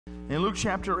In Luke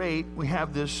chapter 8, we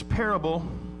have this parable,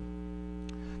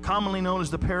 commonly known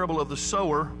as the parable of the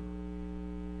sower,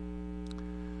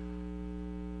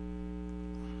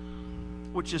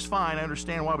 which is fine. I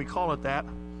understand why we call it that.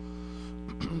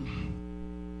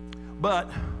 But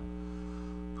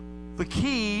the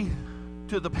key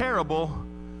to the parable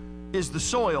is the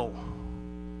soil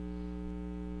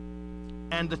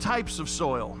and the types of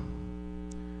soil.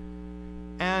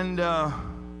 And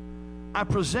I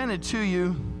presented to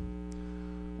you,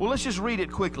 well, let's just read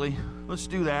it quickly. Let's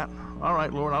do that. All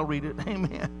right, Lord, I'll read it.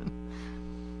 Amen.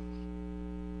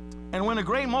 And when a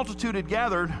great multitude had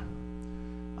gathered,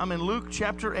 I'm in Luke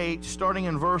chapter 8, starting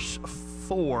in verse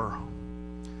 4.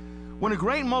 When a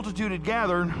great multitude had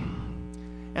gathered,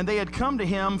 and they had come to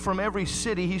him from every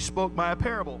city, he spoke by a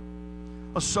parable.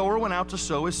 A sower went out to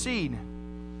sow his seed.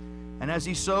 And as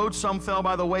he sowed, some fell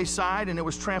by the wayside, and it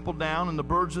was trampled down, and the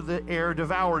birds of the air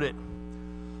devoured it.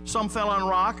 Some fell on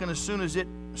rock, and as soon as it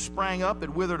sprang up, it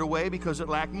withered away because it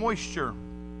lacked moisture.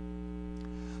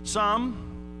 Some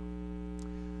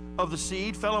of the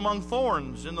seed fell among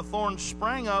thorns, and the thorns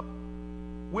sprang up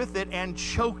with it and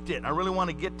choked it. I really want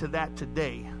to get to that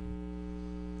today.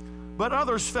 But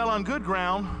others fell on good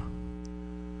ground,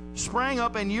 sprang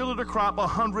up and yielded a crop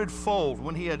 100-fold.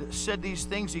 When he had said these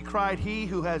things, he cried, "He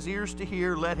who has ears to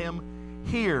hear, let him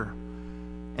hear."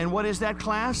 And what is that,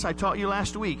 class? I taught you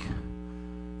last week.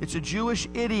 It's a Jewish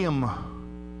idiom.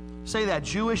 Say that,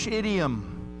 Jewish idiom.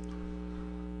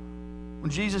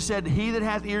 When Jesus said, "He that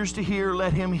hath ears to hear,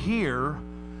 let him hear,"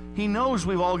 he knows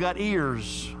we've all got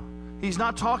ears. He's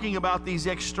not talking about these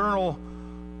external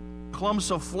clumps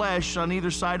of flesh on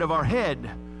either side of our head.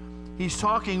 He's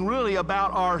talking really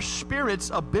about our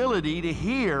spirit's ability to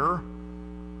hear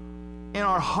in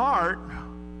our heart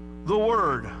the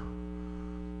Word.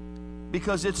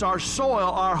 Because it's our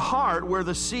soil, our heart, where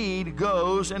the seed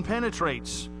goes and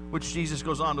penetrates, which Jesus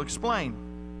goes on to explain.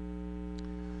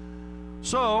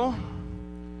 So,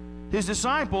 his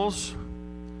disciples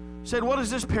said, "What does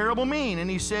this parable mean?" And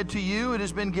he said, "To you it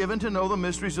has been given to know the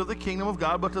mysteries of the kingdom of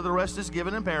God, but to the rest is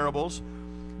given in parables,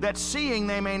 that seeing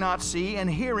they may not see, and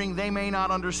hearing they may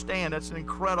not understand." That's an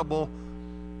incredible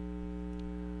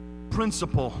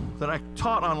principle that I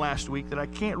taught on last week that I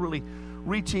can't really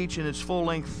reteach in its full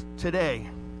length today.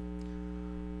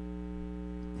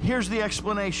 Here's the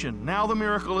explanation. Now the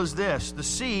miracle is this: the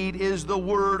seed is the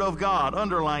Word of God.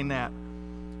 Underline that.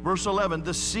 Verse 11,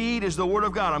 the seed is the Word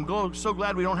of God. I'm so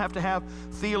glad we don't have to have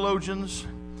theologians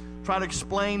try to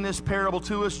explain this parable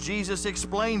to us. Jesus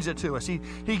explains it to us. He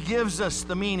gives us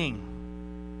the meaning.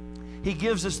 He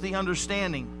gives us the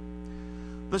understanding.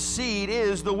 The seed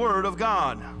is the Word of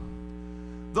God.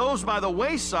 Those by the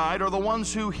wayside are the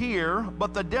ones who hear,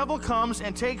 but the devil comes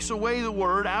and takes away the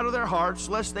word out of their hearts,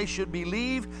 lest they should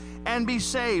believe and be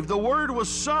saved. The word was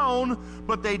sown,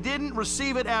 but they didn't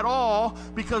receive it at all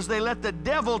because they let the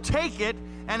devil take it,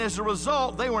 and as a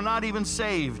result, they were not even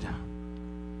saved.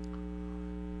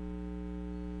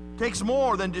 It takes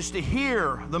more than just to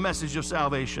hear the message of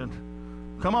salvation.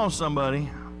 Come on, somebody.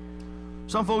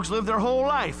 Some folks live their whole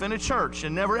life in a church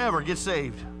and never ever get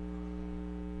saved.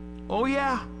 Oh,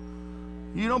 yeah?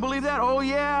 You don't believe that? Oh,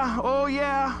 yeah? Oh,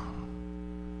 yeah?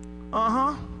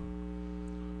 Uh-huh.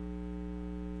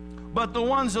 But the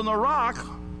ones in the rock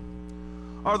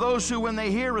are those who, when they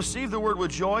hear, receive the word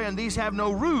with joy, and these have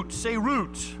no root. Say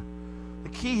root. The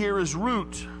key here is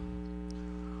root.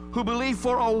 Who believe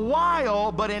for a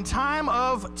while, but in time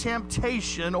of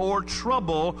temptation or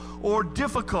trouble or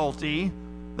difficulty,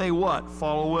 they what?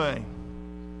 Fall away.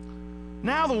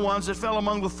 Now the ones that fell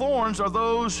among the thorns are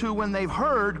those who, when they've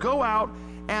heard, go out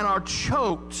and are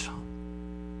choked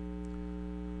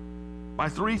by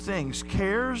three things: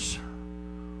 cares,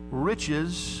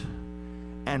 riches,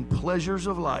 and pleasures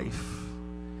of life,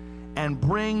 and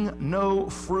bring no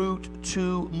fruit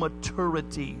to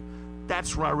maturity.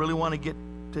 That's where I really want to get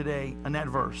today in that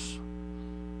verse.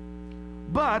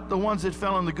 But the ones that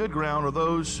fell on the good ground are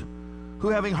those who,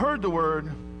 having heard the word,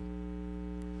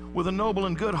 with a noble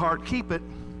and good heart, keep it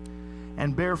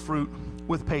and bear fruit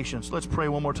with patience. Let's pray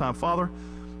one more time. Father,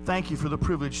 thank you for the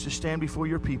privilege to stand before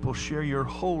your people, share your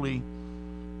holy,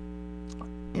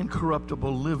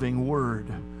 incorruptible, living word.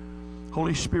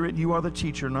 Holy Spirit, you are the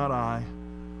teacher, not I.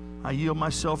 I yield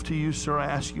myself to you, sir. I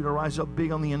ask you to rise up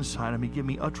big on the inside of me. Give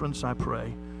me utterance, I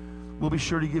pray. We'll be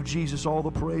sure to give Jesus all the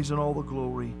praise and all the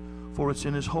glory, for it's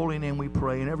in his holy name we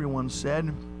pray. And everyone said,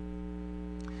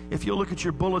 if you'll look at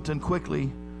your bulletin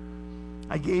quickly,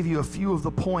 I gave you a few of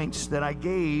the points that I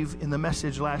gave in the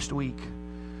message last week.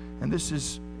 And this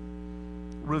is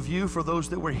review for those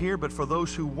that were here, but for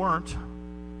those who weren't,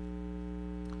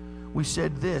 we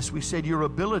said this. We said your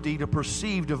ability to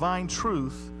perceive divine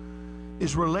truth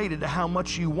is related to how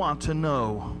much you want to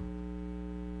know.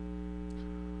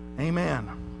 Amen.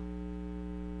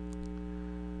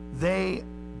 They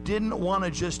didn't want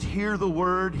to just hear the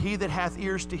word. He that hath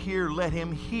ears to hear, let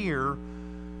him hear,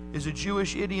 is a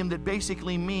Jewish idiom that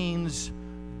basically means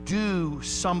do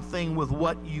something with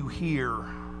what you hear.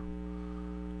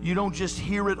 You don't just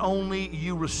hear it only,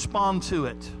 you respond to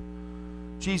it.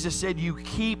 Jesus said, you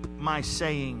keep my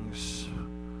sayings.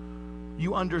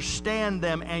 You understand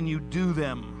them and you do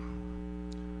them.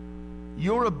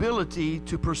 Your ability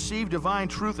to perceive divine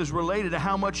truth is related to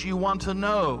how much you want to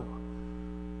know.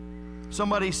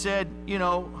 Somebody said, you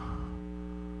know,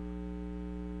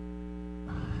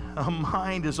 a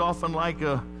mind is often like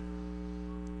a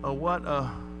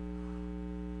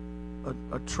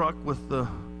truck with the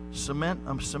cement,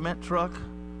 a cement truck.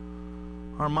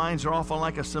 Our minds are often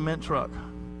like a cement truck,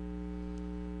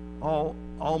 all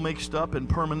mixed up and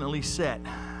permanently set.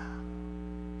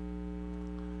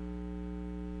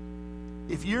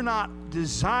 If you're not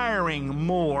desiring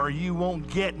more, you won't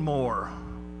get more.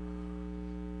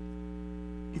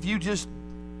 If you just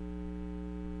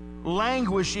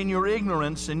languish in your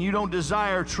ignorance and you don't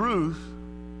desire truth,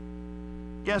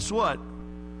 guess what?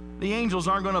 The angels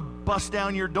aren't going to bust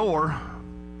down your door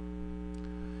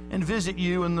and visit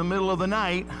you in the middle of the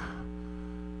night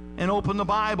and open the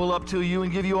Bible up to you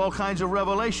and give you all kinds of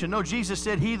revelation. No, Jesus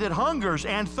said, he that hungers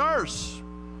and thirsts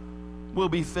will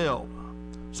be filled.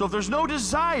 So if there's no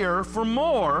desire for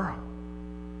more,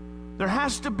 there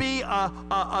has to be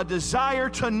a desire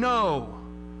to know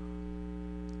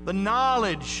the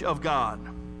knowledge of God.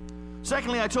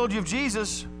 Secondly, I told you, if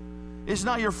Jesus is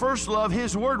not your first love,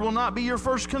 his word will not be your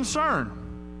first concern.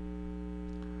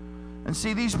 And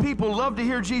see, these people love to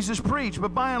hear Jesus preach,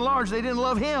 but by and large, they didn't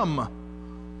love him.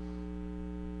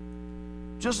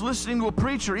 Just listening to a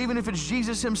preacher, even if it's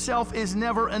Jesus himself, is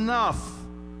never enough.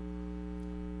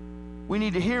 We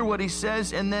need to hear what he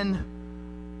says and then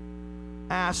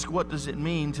ask, what does it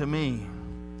mean to me?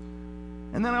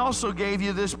 And then I also gave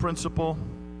you this principle.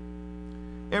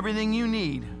 Everything you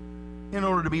need in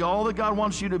order to be all that God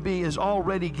wants you to be is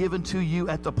already given to you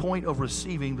at the point of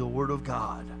receiving the Word of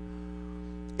God.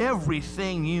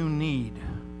 Everything you need.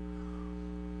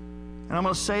 And I'm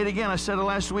going to say it again. I said it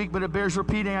last week, but it bears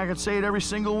repeating. I can say it every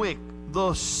single week.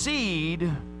 The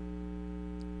seed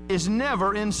is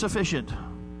never insufficient.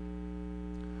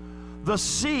 The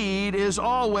seed is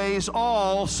always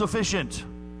all sufficient.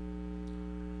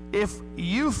 If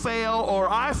you fail or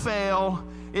I fail,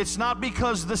 it's not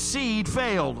because the seed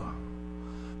failed.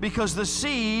 Because the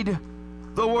seed,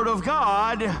 the Word of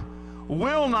God,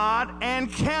 will not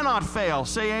and cannot fail.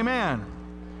 Say amen.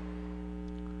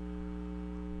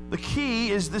 The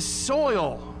key is the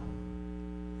soil.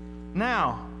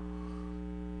 Now,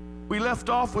 we left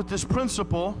off with this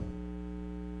principle.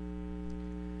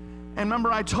 And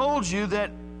remember, I told you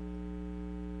that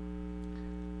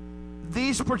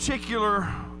these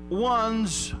particular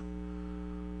ones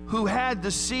who had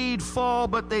the seed fall,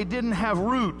 but they didn't have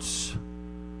roots.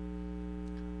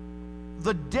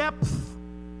 The depth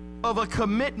of a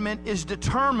commitment is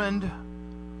determined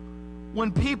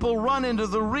when people run into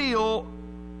the real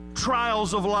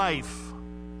trials of life.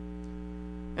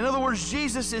 In other words,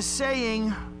 Jesus is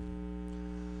saying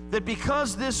that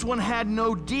because this one had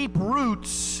no deep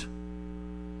roots,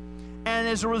 and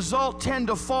as a result tend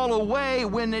to fall away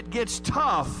when it gets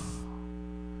tough,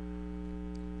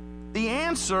 the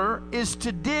answer is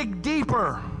to dig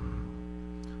deeper.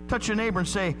 Touch your neighbor and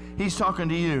say, he's talking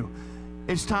to you.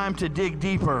 It's time to dig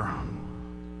deeper.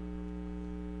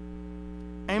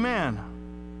 Amen.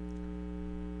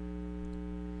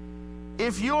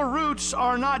 If your roots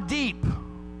are not deep,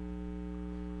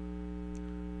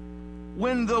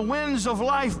 when the winds of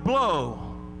life blow,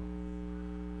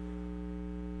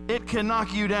 it can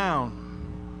knock you down.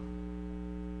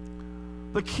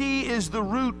 The key is the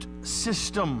root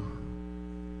system.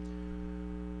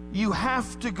 You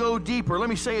have to go deeper. Let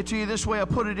me say it to you this way. I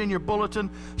put it in your bulletin.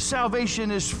 Salvation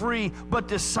is free, but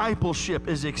discipleship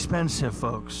is expensive,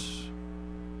 folks.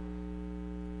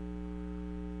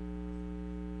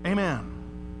 Amen.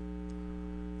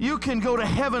 You can go to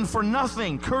heaven for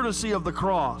nothing, courtesy of the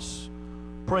cross.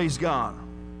 Praise God.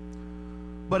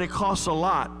 But it costs a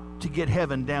lot to get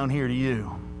heaven down here to you.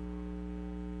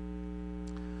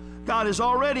 God has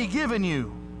already given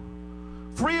you,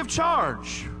 free of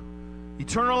charge,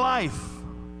 eternal life.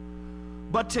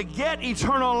 But to get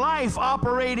eternal life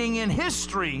operating in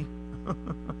history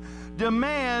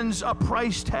demands a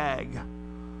price tag.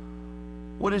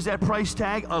 What is that price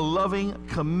tag? A loving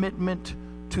commitment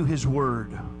to His Word.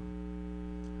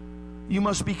 You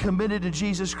must be committed to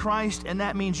Jesus Christ, and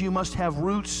that means you must have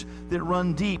roots that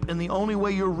run deep. And the only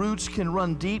way your roots can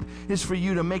run deep is for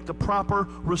you to make the proper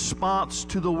response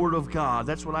to the Word of God.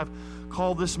 That's what I've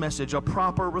called this message, a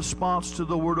proper response to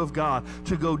the Word of God.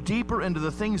 To go deeper into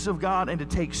the things of God and to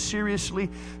take seriously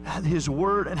His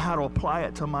Word and how to apply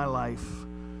it to my life.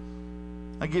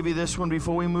 I give you this one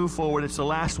before we move forward. It's the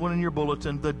last one in your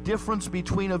bulletin. The difference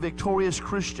between a victorious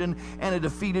Christian and a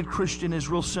defeated Christian is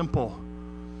real simple.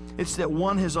 It's that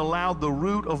one has allowed the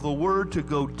root of the Word to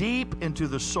go deep into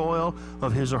the soil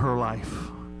of his or her life.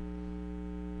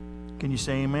 Can you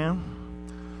say amen?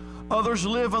 Others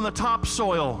live on the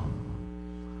topsoil,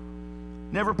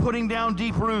 never putting down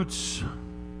deep roots.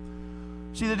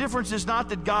 See, the difference is not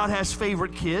that God has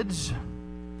favorite kids.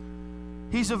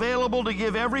 He's available to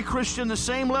give every Christian the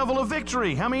same level of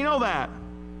victory. How many know that?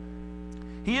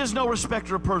 He is no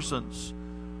respecter of persons.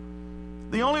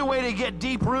 The only way to get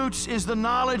deep roots is the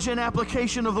knowledge and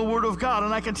application of the Word of God.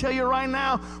 And I can tell you right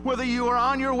now, whether you are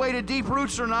on your way to deep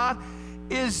roots or not,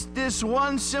 is this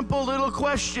one simple little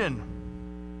question.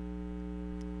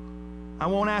 I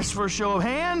won't ask for a show of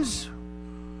hands,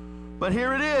 but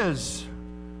here it is.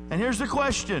 And here's the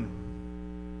question.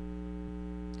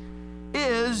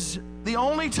 Is the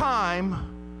only time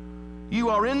you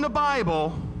are in the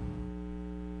Bible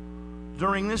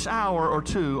during this hour or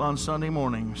two on Sunday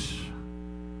mornings?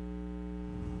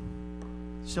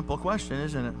 Simple question,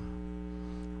 isn't it?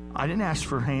 I didn't ask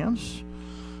for hands.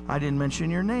 I didn't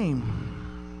mention your name.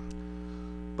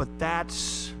 But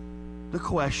that's the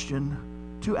question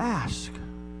to ask.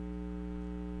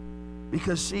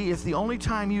 Because see, if the only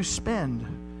time you spend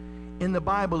in the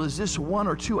Bible is this 1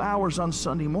 or 2 hours on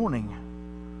Sunday morning,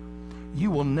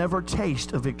 you will never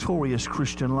taste a victorious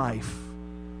Christian life.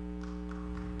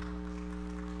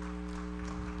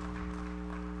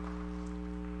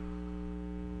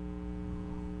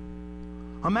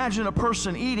 Imagine a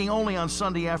person eating only on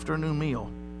Sunday afternoon meal.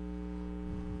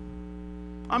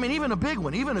 I mean, even a big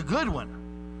one, even a good one.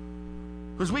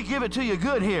 Because we give it to you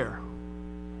good here.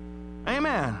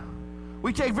 Amen.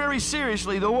 We take very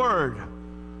seriously the Word.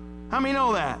 How many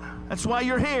know that? That's why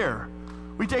you're here.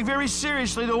 We take very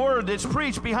seriously the Word that's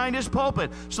preached behind His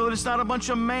pulpit, so that it's not a bunch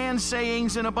of man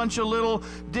sayings and a bunch of little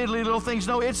diddly little things.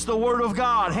 No, it's the Word of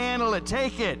God. Handle it.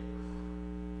 Take it.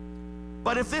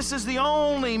 But if this is the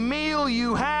only meal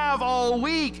you have all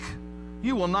week,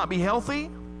 you will not be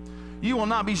healthy. You will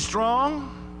not be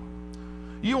strong.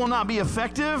 You will not be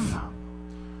effective.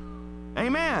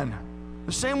 Amen.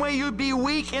 The same way you'd be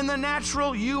weak in the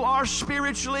natural, you are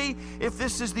spiritually, if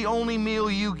this is the only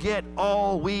meal you get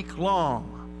all week long.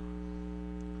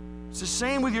 It's the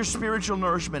same with your spiritual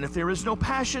nourishment. If there is no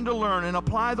passion to learn and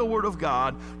apply the Word of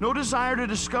God, no desire to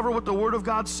discover what the Word of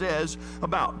God says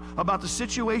about the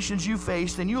situations you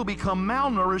face, then you will become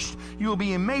malnourished, you will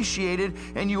be emaciated,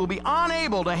 and you will be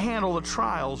unable to handle the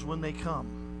trials when they come.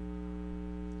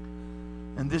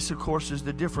 And this, of course, is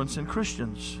the difference in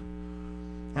Christians.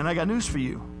 And I got news for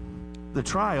you. The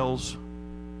trials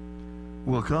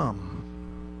will come.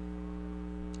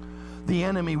 The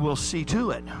enemy will see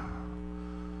to it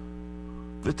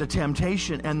that the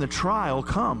temptation and the trial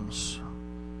comes.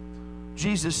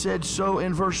 Jesus said so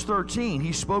in verse 13.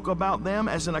 He spoke about them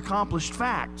as an accomplished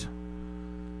fact.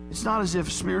 It's not as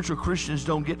if spiritual Christians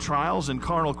don't get trials and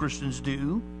carnal Christians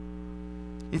do.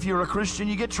 If you're a Christian,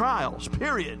 you get trials,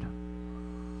 period.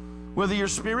 Whether you're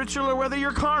spiritual or whether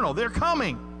you're carnal, they're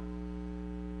coming.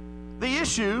 The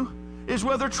issue is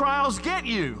whether trials get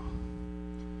you.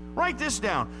 Write this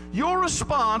down. Your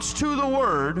response to the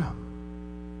Word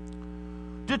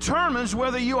determines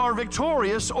whether you are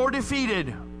victorious or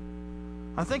defeated.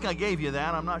 I think I gave you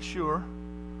that. I'm not sure.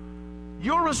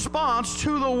 Your response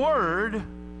to the Word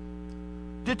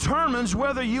determines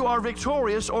whether you are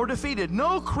victorious or defeated.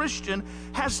 No Christian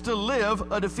has to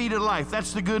live a defeated life.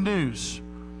 That's the good news.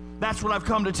 That's what I've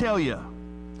come to tell you.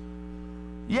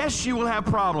 Yes, you will have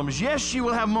problems. Yes, you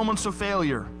will have moments of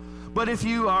failure. But if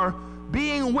you are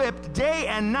being whipped day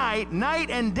and night, night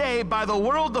and day by the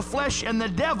world, the flesh, and the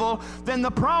devil, then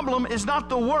the problem is not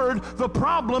the Word. The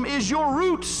problem is your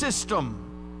root system.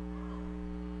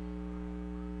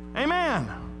 Amen.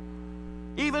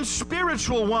 Even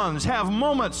spiritual ones have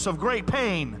moments of great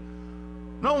pain.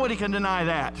 Nobody can deny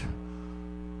that.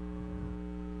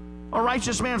 A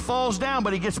righteous man falls down,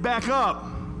 but he gets back up.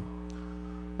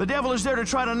 The devil is there to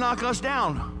try to knock us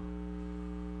down.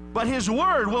 But His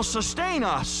Word will sustain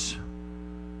us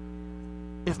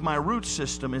if my root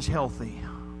system is healthy.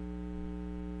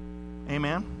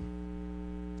 Amen?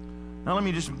 Now let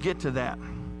me just get to that,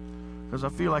 because I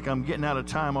feel like I'm getting out of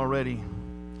time already.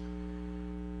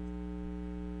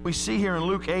 We see here in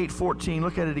Luke 8:14,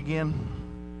 look at it again.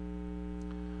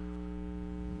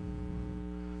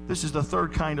 This is the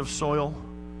third kind of soil,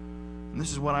 and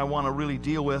this is what I want to really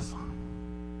deal with.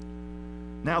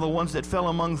 Now the ones that fell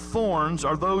among thorns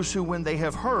are those who, when they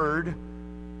have heard,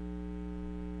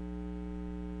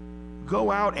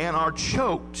 go out and are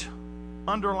choked.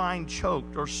 Underline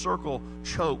choked, or circle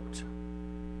choked.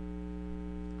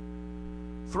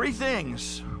 Three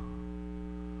things: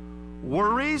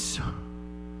 worries,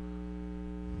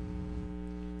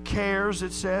 cares,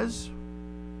 it says,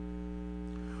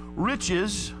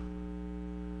 riches,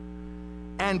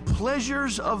 and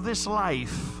pleasures of this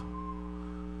life.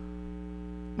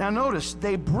 Now notice,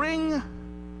 they bring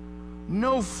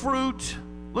no fruit,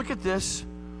 look at this,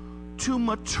 to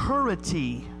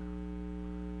maturity.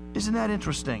 Isn't that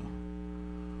interesting?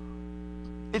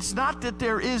 It's not that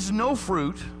there is no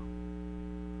fruit,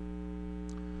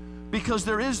 because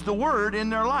there is the Word in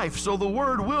their life, so the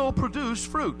Word will produce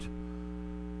fruit.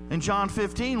 In John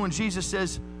 15, when Jesus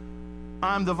says,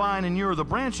 I'm the vine and you're the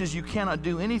branches, you cannot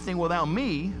do anything without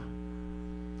me,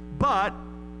 but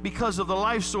because of the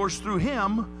life source through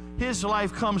Him, His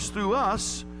life comes through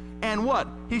us, and what?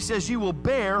 He says you will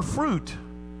bear fruit.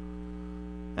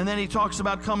 And then He talks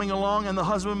about coming along and the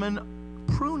husbandman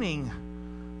pruning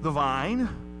the vine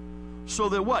so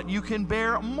that what? You can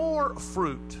bear more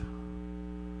fruit.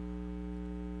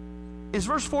 Is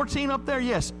verse 14 up there?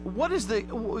 Yes. What is the,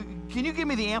 can you give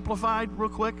me the Amplified real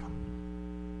quick?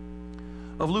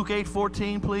 Of Luke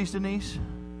 8:14, please, Denise.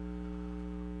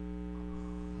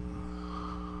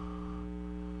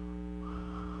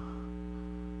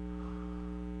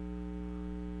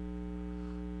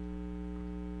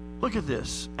 Look at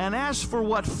this. And as for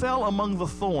what fell among the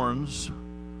thorns,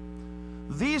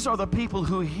 these are the people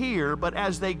who hear, but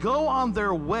as they go on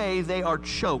their way, they are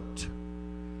choked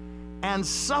and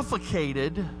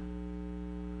suffocated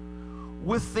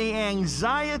with the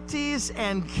anxieties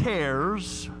and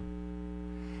cares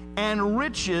and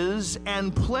riches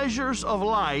and pleasures of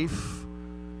life.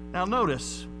 Now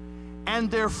notice,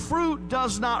 and their fruit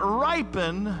does not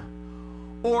ripen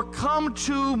or come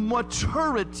to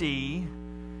maturity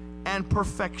and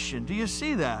perfection. Do you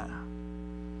see that?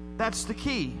 That's the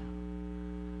key.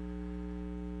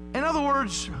 In other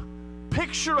words,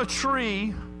 picture a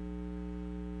tree,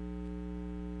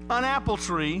 an apple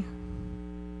tree,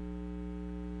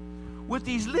 with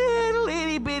these little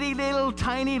itty bitty little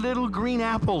tiny little green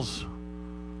apples.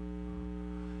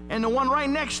 And the one right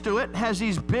next to it has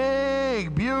these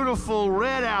big, beautiful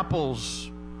red apples.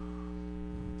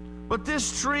 But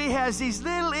this tree has these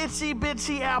little itsy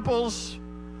bitsy apples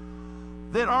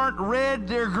that aren't red,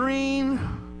 they're green.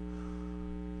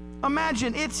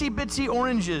 Imagine itsy bitsy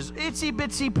oranges, itsy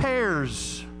bitsy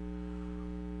pears.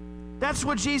 That's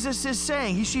what Jesus is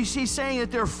saying. He's saying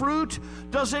that their fruit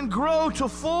doesn't grow to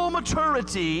full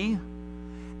maturity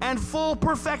and full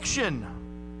perfection.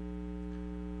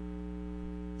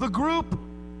 The group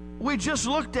we just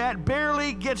looked at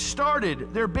barely gets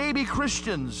started. They're baby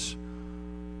Christians.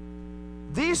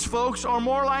 These folks are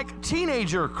more like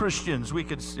teenager Christians,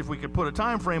 if we could put a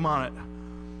time frame on it.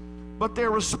 But their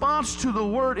response to the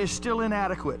word is still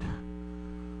inadequate.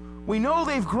 We know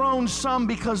they've grown some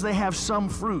because they have some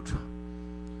fruit.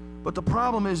 But the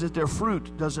problem is that their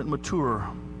fruit doesn't mature.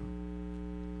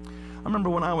 I remember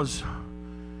when I was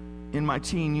in my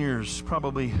teen years,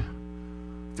 probably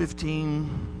 15,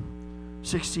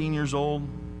 16 years old,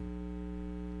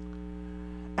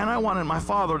 and I wanted my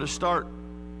father to start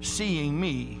seeing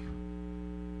me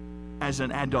as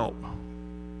an adult.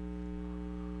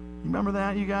 You remember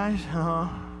that, you guys? I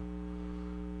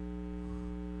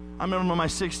remember on my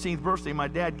 16th birthday, my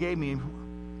dad gave me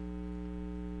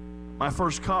my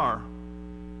first car,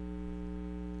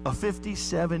 a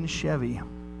 57 Chevy.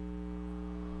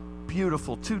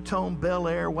 Beautiful two-tone Bel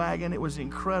Air wagon. It was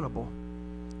incredible.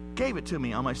 Gave it to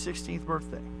me on my 16th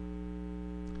birthday.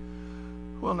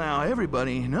 Well, now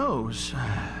everybody knows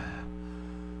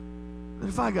that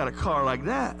if I got a car like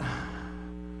that,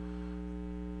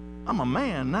 I'm a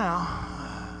man now.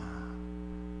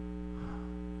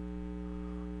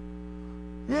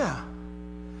 Yeah.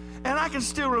 And I can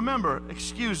still remember,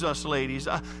 excuse us ladies,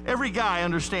 every guy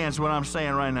understands what I'm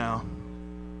saying right now.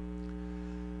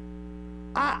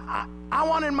 I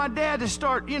wanted my dad to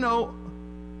start,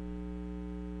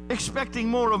 expecting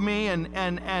more of me, and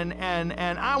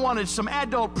I wanted some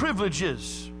adult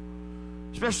privileges,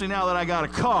 especially now that I got a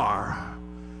car.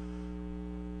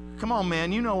 Come on,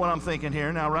 man, you know what I'm thinking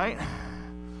here now, right?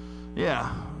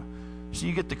 Yeah. So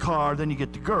you get the car, then you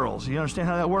get the girls. You understand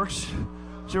how that works?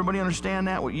 Does everybody understand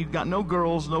that? Well, you got no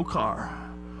girls, no car.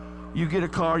 You get a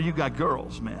car, you got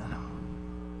girls, man.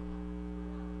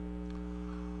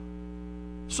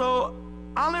 So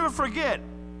I'll never forget.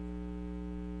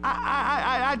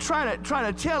 I try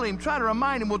to tell him, try to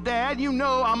remind him, well, Dad, you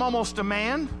know I'm almost a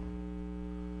man.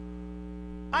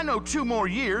 I know 2 more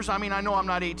years. I mean, I know I'm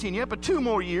not 18 yet, but 2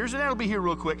 more years, and that'll be here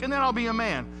real quick, and then I'll be a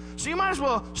man. So you might as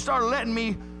well start letting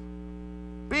me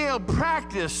be able to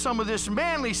practice some of this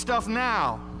manly stuff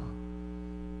now.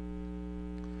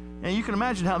 And you can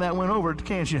imagine how that went over,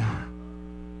 can't you?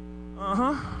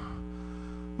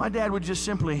 My dad would just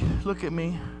simply look at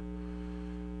me,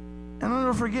 and I'll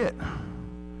never forget,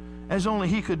 as only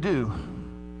he could do,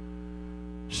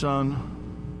 son,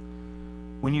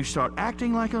 when you start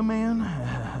acting like a man,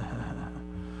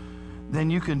 then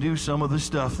you can do some of the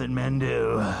stuff that men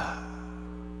do.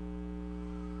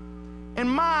 In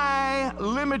my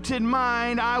limited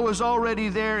mind, I was already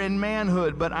there in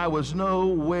manhood, but I was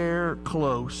nowhere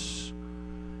close.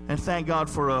 And thank God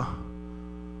for a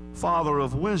father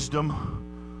of wisdom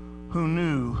who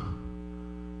knew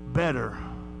better.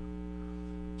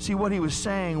 See, what he was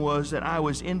saying was that I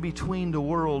was in between the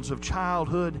worlds of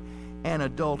childhood and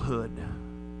adulthood.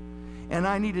 And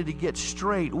I needed to get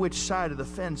straight which side of the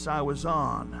fence I was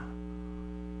on.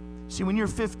 See, when you're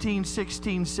 15,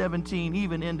 16, 17,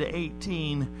 even into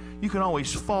 18, you can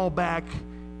always fall back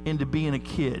into being a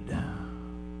kid.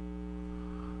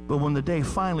 But when the day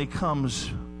finally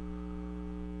comes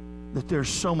that there's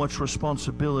so much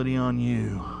responsibility on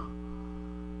you,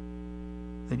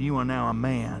 that you are now a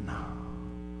man.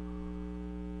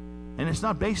 And it's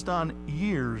not based on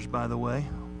years, by the way.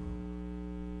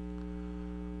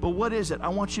 But what is it? I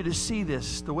want you to see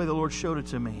this the way the Lord showed it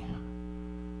to me.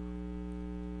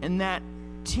 In that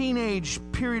teenage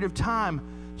period of time,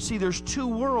 see, there's 2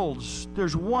 worlds.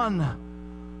 There's one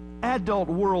adult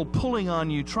world pulling on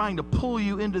you, trying to pull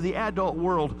you into the adult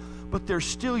world, but there's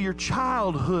still your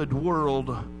childhood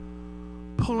world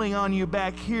pulling on you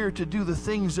back here to do the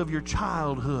things of your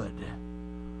childhood.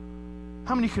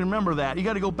 How many can remember that? You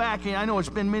got to go back, and I know it's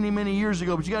been many, many years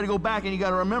ago, but you got to go back and you got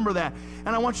to remember that.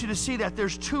 And I want you to see that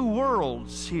there's 2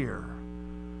 worlds here.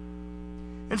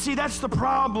 And see, that's the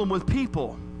problem with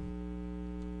people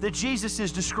that Jesus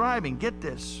is describing. Get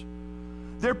this.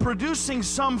 They're producing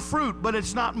some fruit, but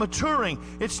it's not maturing.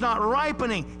 It's not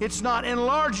ripening. It's not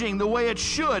enlarging the way it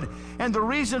should. And the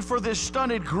reason for this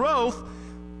stunted growth,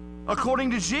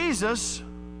 according to Jesus,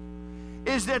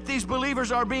 is that these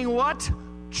believers are being what?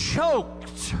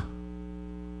 Choked.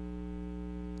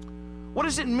 What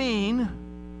does it mean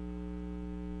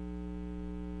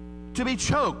to be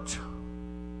choked?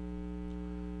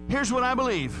 Here's what I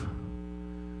believe.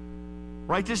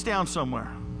 Write this down somewhere.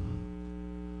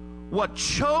 What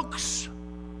chokes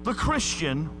the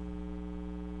Christian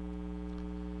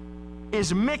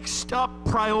is mixed up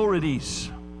priorities.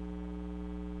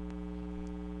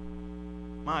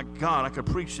 My God, I could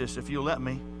preach this if you'll let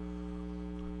me.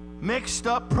 Mixed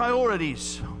up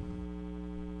priorities.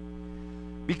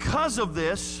 Because of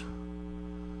this,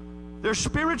 their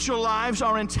spiritual lives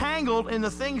are entangled in the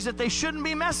things that they shouldn't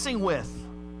be messing with.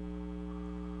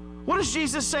 What does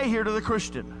Jesus say here to the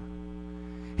Christian?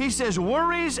 He says,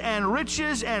 worries and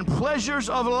riches and pleasures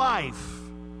of life.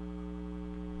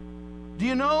 Do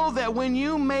you know that when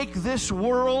you make this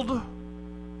world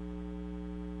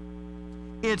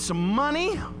its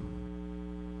money,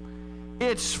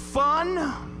 its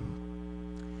fun,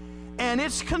 and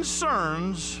its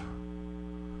concerns,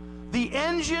 the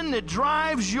engine that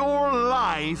drives your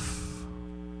life,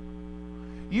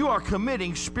 you are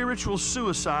committing spiritual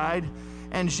suicide,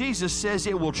 and Jesus says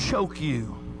it will choke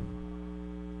you.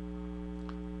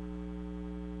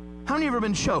 How many of you ever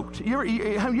been choked?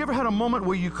 Have you ever had a moment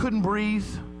where you couldn't breathe?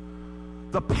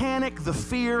 The panic, the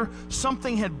fear,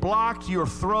 something had blocked your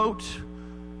throat.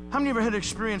 How many of you ever had an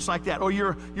experience like that? Or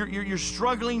you're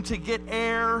struggling to get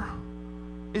air.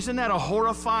 Isn't that a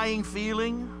horrifying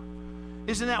feeling?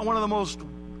 Isn't that one of the most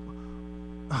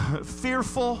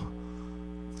fearful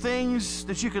things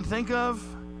that you can think of?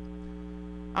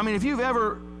 I mean, if you've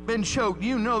ever been choked,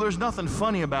 you know there's nothing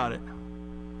funny about it.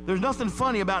 There's nothing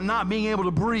funny about not being able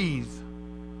to breathe.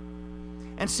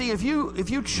 And see, if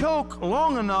you choke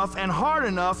long enough and hard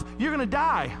enough, you're going to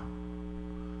die.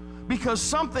 Because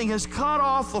something has cut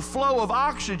off the flow of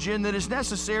oxygen that is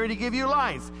necessary to give you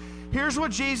life. Here's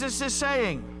what Jesus is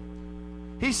saying.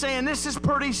 He's saying this is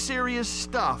pretty serious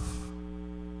stuff.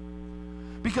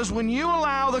 Because when you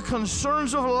allow the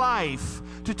concerns of life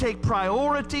to take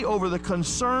priority over the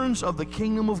concerns of the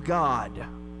kingdom of God,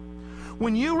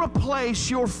 when you replace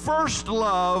your first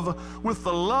love with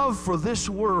the love for this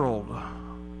world,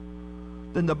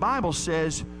 then the Bible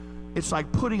says it's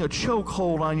like putting a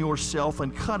chokehold on yourself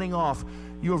and cutting off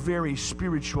your very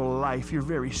spiritual life, your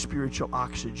very spiritual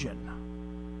oxygen.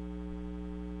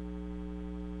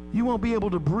 You won't be able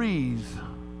to breathe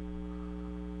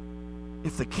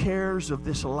if the cares of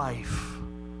this life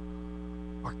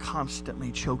are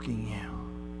constantly choking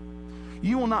you.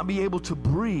 You will not be able to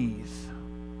breathe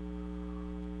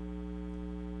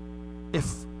if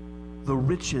the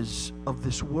riches of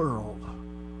this world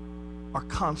are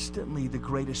constantly the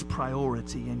greatest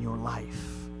priority in your life.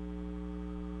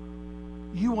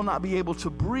 You will not be able to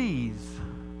breathe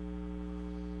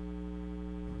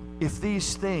if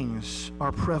these things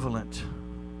are prevalent.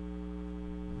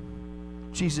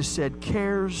 Jesus said,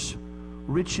 cares,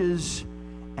 riches,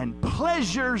 and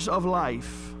pleasures of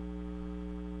life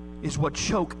is what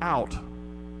choke out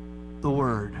the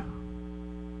word.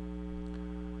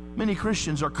 Many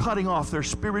Christians are cutting off their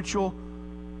spiritual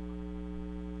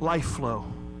life flow.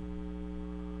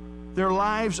 Their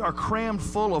lives are crammed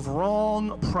full of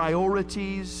wrong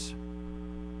priorities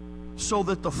so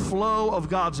that the flow of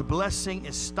God's blessing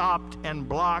is stopped and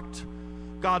blocked.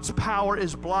 God's power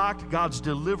is blocked. God's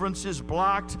deliverance is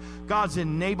blocked. God's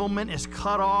enablement is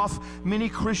cut off. Many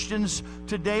Christians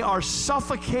today are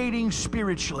suffocating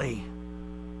spiritually.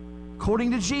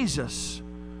 According to Jesus,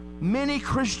 many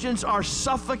Christians are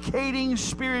suffocating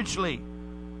spiritually.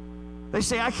 They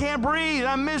say, I can't breathe,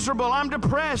 I'm miserable, I'm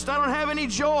depressed, I don't have any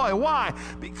joy. Why?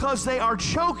 Because they are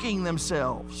choking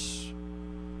themselves.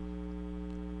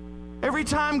 Every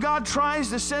time God tries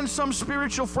to send some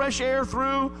spiritual fresh air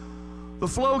through, the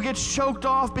flow gets choked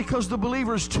off because the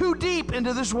believer is too deep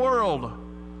into this world.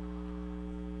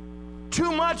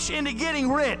 Too much into getting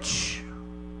rich.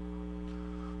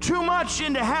 Too much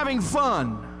into having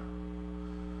fun.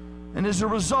 And as a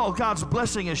result, God's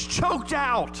blessing is choked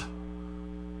out.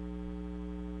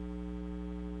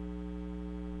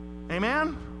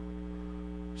 Amen?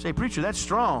 Say, preacher, that's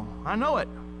strong. I know it.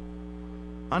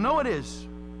 I know it is.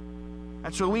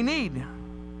 That's what we need.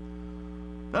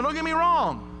 Now, don't get me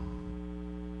wrong.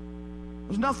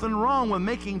 There's nothing wrong with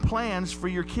making plans for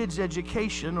your kids'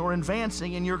 education or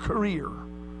advancing in your career.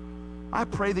 I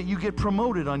pray that you get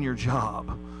promoted on your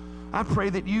job. I pray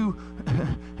that you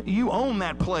own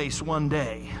that place one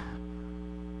day.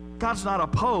 God's not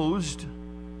opposed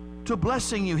to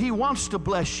blessing you. He wants to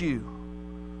bless you.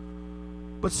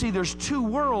 But see, there's two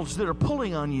worlds that are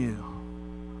pulling on you.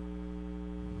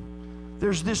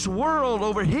 There's this world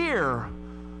over here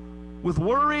with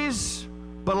worries,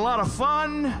 but a lot of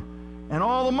fun and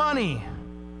all the money.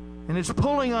 And it's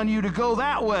pulling on you to go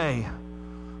that way.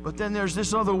 But then there's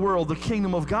this other world, the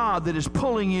kingdom of God, that is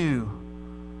pulling you.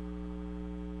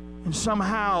 And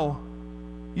somehow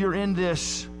you're in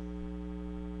this,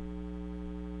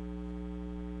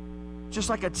 just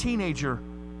like a teenager,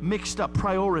 mixed up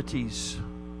priorities.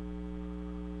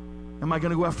 Am I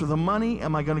going to go after the money?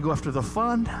 Am I going to go after the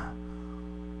fun?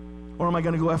 Or am I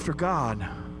going to go after God?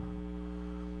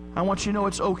 I want you to know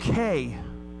it's okay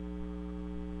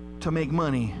to make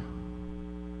money.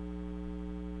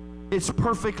 It's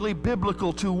perfectly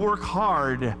biblical to work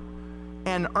hard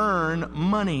and earn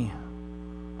money.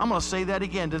 I'm going to say that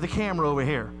again to the camera over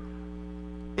here.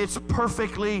 It's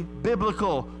perfectly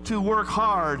biblical to work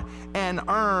hard and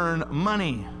earn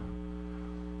money.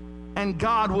 And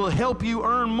God will help you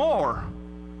earn more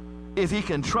if He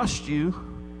can trust you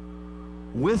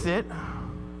with it.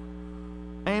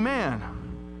 Amen.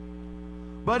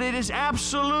 But it is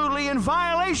absolutely in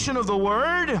violation of the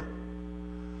Word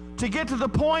to get to the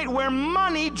point where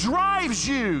money drives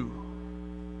you.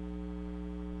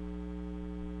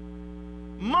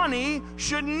 Money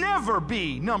should never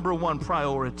be number one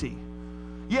priority.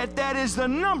 Yet that is the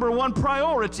number one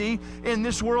priority in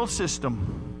this world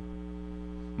system.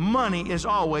 Money is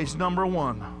always number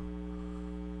one.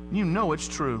 You know it's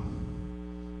true.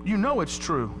 You know it's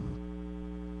true.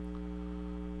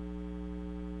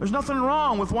 There's nothing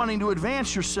wrong with wanting to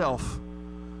advance yourself.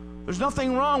 There's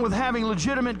nothing wrong with having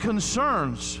legitimate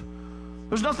concerns.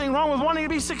 There's nothing wrong with wanting to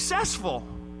be successful.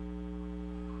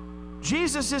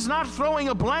 Jesus is not throwing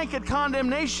a blanket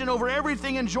condemnation over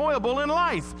everything enjoyable in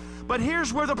life. But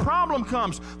here's where the problem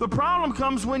comes. The problem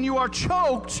comes when you are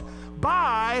choked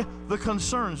by the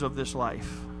concerns of this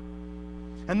life.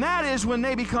 And that is when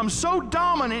they become so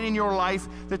dominant in your life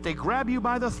that they grab you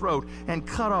by the throat and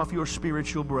cut off your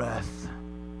spiritual breath.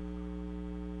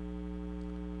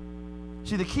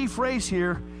 See, the key phrase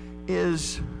here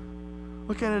is,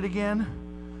 look at it again,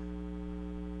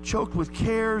 choked with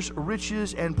cares,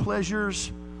 riches, and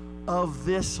pleasures of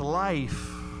this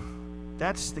life.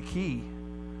 That's the key.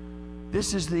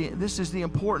 This is the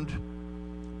important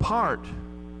part.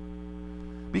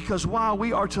 Because while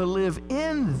we are to live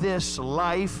in this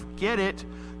life, get it,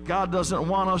 God doesn't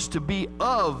want us to be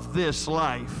of this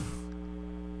life.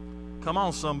 Come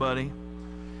on, somebody.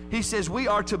 He says we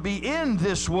are to be in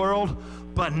this world,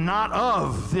 but not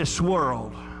of this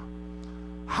world.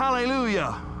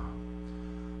 Hallelujah.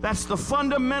 That's the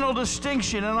fundamental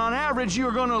distinction. And on average,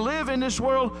 you're going to live in this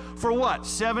world for what?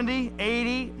 70,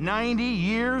 80, 90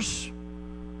 years?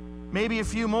 Maybe a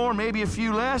few more, maybe a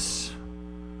few less.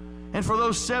 And for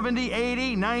those 70,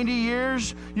 80, 90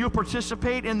 years, you'll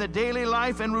participate in the daily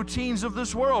life and routines of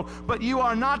this world. But you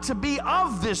are not to be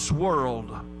of this world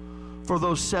for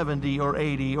those 70 or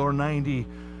 80 or 90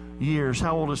 years.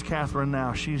 How old is Catherine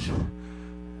now? She's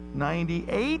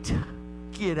 98?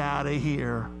 Get out of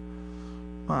here.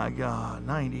 My God,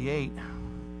 98.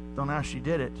 Don't know how she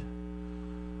did it.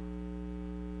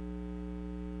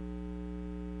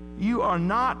 You are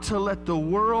not to let the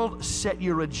world set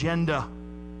your agenda.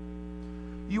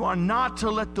 You are not to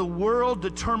let the world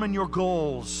determine your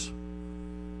goals.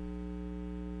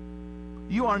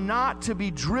 You are not to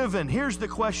be driven. Here's the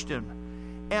question.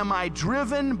 Am I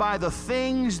driven by the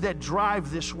things that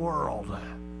drive this world?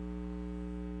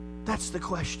 That's the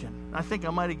question. I think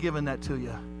I might have given that to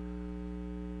you.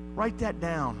 Write that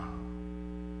down.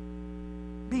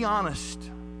 Be honest.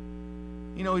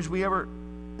 You know, as we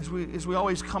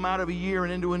always come out of a year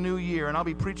and into a new year, and I'll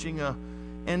be preaching a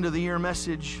end of the year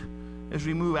message as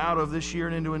we move out of this year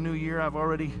and into a new year. I've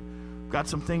already got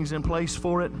some things in place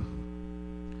for it.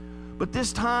 But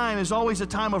this time is always a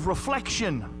time of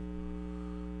reflection.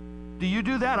 Do you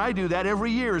do that? I do that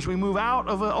every year as we move out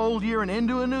of an old year and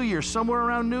into a new year. Somewhere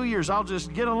around New Year's, I'll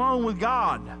just get alone with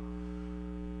God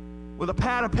with a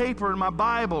pad of paper and my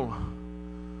Bible,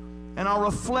 and I'll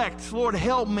reflect. Lord,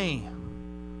 help me.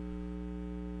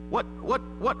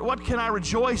 What can I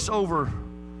rejoice over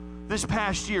this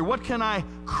past year? What can I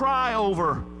cry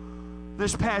over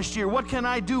this past year? What can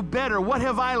I do better? What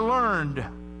have I learned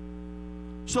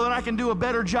so that I can do a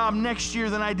better job next year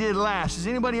than I did last? Does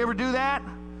anybody ever do that?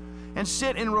 And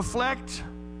sit and reflect?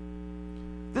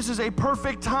 This is a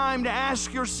perfect time to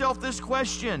ask yourself this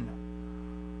question.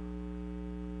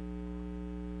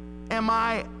 Am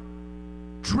I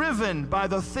driven by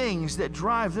the things that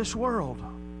drive this world?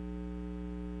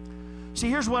 See,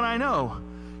 here's what I know.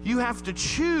 You have to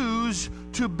choose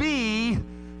to be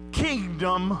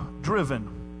kingdom driven.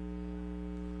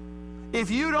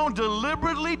 If you don't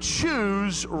deliberately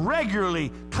choose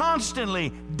regularly,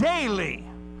 constantly, daily,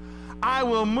 I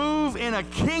will move in a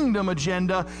kingdom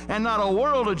agenda and not a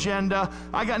world agenda.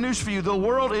 I got news for you. The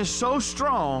world is so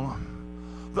strong.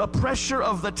 The pressure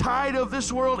of the tide of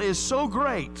this world is so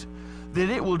great that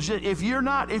it will just, if you're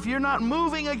not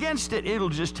moving against it, it'll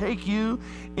just take you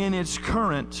in its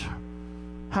current.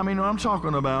 How many know what I'm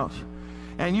talking about?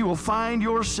 And you will find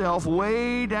yourself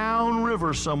way down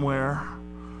river somewhere,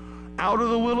 out of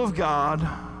the will of God,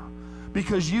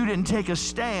 because you didn't take a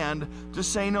stand to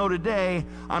say, no, today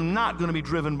I'm not going to be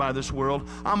driven by this world.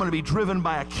 I'm going to be driven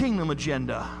by a kingdom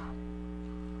agenda.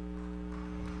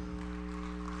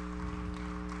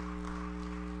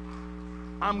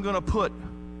 I'm going to put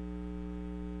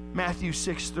Matthew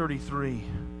 6:33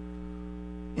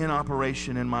 in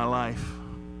operation in my life.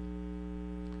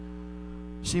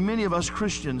 See, many of us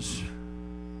Christians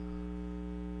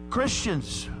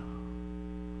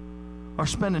are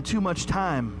spending too much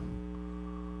time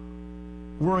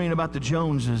worrying about the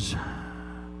Joneses.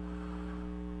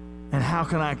 And how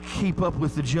can I keep up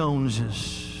with the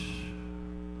Joneses?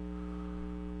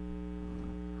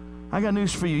 I got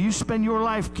news for you. You spend your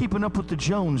life keeping up with the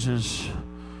Joneses,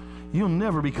 you'll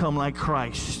never become like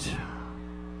Christ,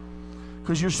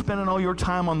 because you're spending all your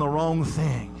time on the wrong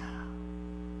thing.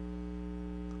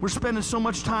 We're spending so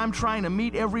much time trying to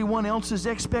meet everyone else's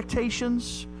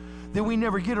expectations that we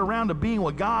never get around to being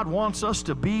what God wants us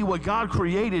to be, what God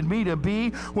created me to be,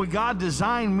 what God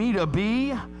designed me to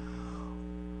be.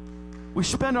 We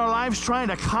spend our lives trying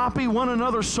to copy one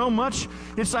another so much,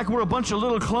 it's like we're a bunch of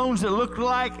little clones that look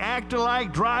alike, act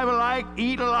alike, drive alike,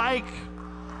 eat alike.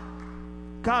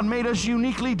 God made us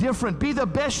uniquely different. Be the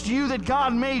best you that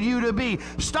God made you to be.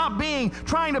 Stop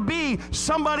trying to be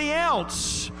somebody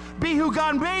else. Be who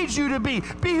God made you to be.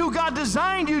 Be who God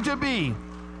designed you to be.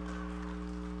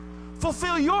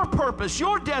 Fulfill your purpose,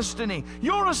 your destiny,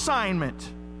 your assignment.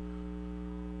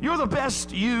 You're the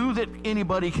best you that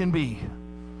anybody can be.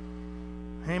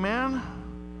 Amen?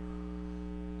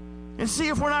 And see,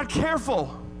 if we're not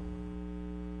careful,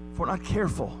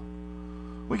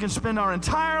 we can spend our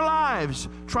entire lives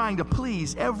trying to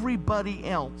please everybody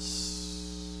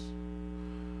else.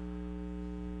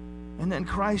 And then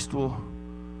Christ will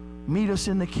meet us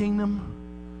in the kingdom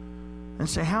and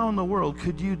say, how in the world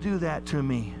could you do that to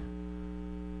me?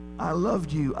 I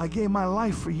loved you. I gave my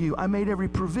life for you. I made every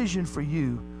provision for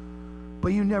you. But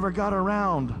you never got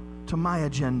around to my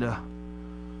agenda.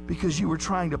 because you were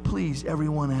trying to please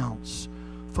everyone else.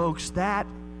 Folks, that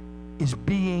is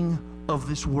being of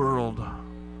this world.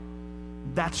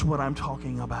 That's what I'm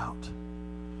talking about.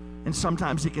 And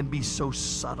sometimes it can be so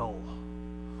subtle.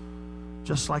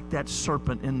 Just like that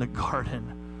serpent in the garden.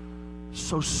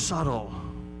 So subtle.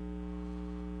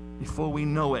 Before we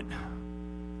know it,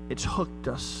 it's hooked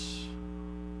us.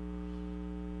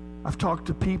 I've talked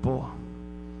to people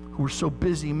who were so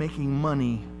busy making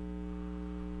money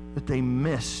that they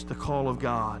missed the call of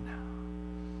God.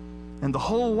 And the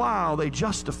whole while they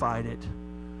justified it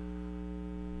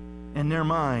in their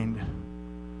mind.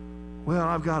 Well,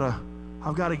 I've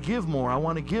got to give more. I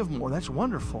want to give more. That's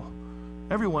wonderful.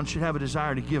 Everyone should have a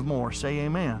desire to give more. Say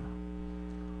amen.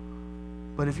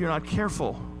 But if you're not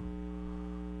careful,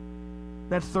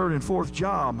 that third and fourth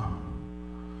job,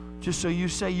 just so you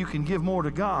say you can give more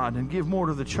to God and give more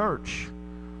to the church,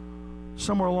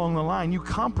 somewhere along the line you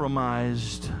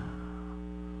compromised,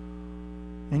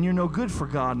 and you're no good for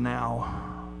God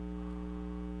now.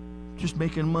 Just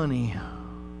making money.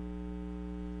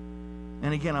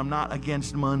 And again, I'm not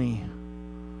against money.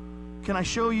 Can I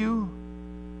show you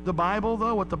the Bible,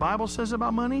 though, what the Bible says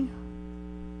about money?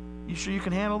 You sure you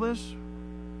can handle this?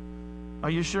 Are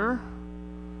you sure?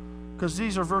 Because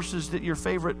these are verses that your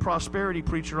favorite prosperity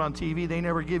preacher on TV, they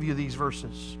never give you these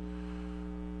verses.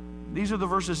 These are the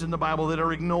verses in the Bible that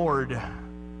are ignored.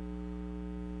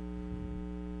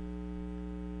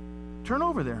 Turn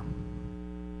over there.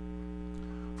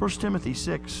 1 Timothy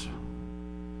 6.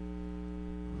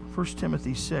 1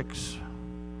 Timothy 6.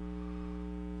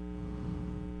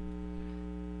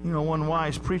 You know, one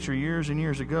wise preacher years and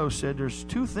years ago said there's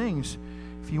two things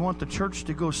if you want the church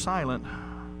to go silent.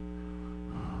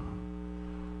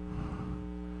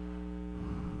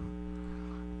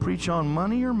 Preach on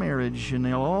money or marriage, and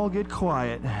they'll all get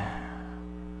quiet.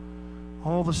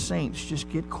 All the saints just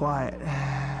get quiet.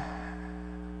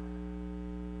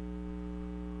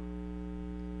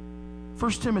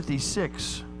 1 Timothy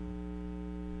 6.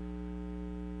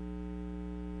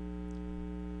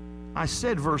 I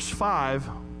said verse 5.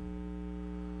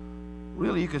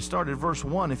 Really, you could start at verse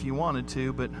 1 if you wanted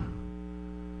to, but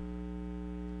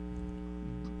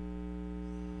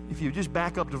if you just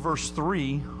back up to verse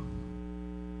 3,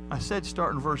 I said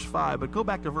start in verse 5, but go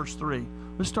back to verse 3.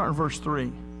 Let's start in verse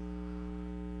 3.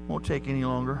 Won't take any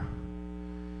longer.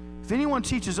 If anyone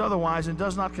teaches otherwise and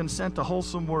does not consent to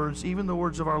wholesome words, even the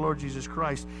words of our Lord Jesus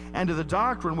Christ, and to the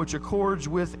doctrine which accords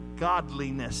with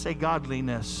godliness, say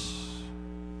godliness.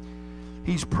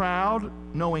 He's proud,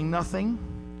 knowing nothing,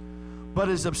 but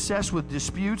is obsessed with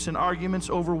disputes and arguments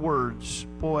over words.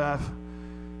 Boy, I've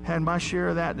had my share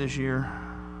of that this year.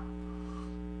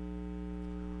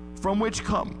 From which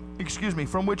come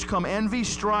envy,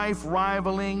 strife,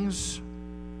 rivalings,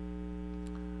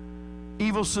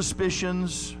 evil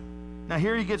suspicions. Now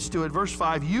here he gets to it, verse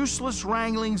 5. Useless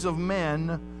wranglings of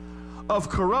men of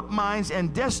corrupt minds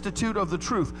and destitute of the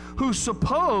truth, who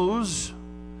suppose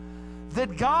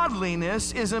that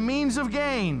godliness is a means of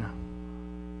gain.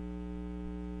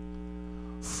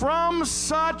 From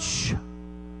such,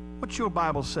 what's your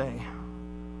Bible say?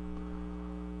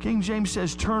 King James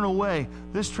says, turn away.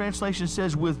 This translation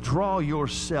says, withdraw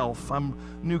yourself. I'm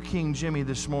New King Jimmy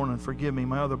this morning. Forgive me.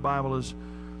 My other Bible is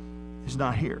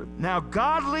not here. Now,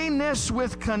 godliness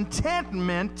with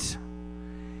contentment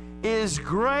is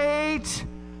great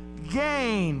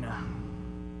gain.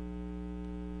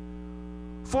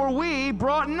 For we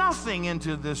brought nothing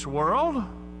into this world,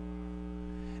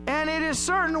 and it is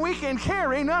certain we can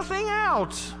carry nothing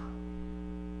out.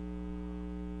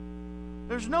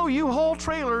 There's no U-Haul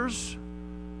trailers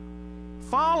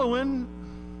following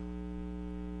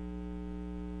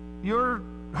your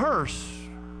hearse.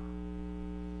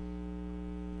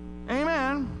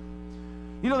 Amen.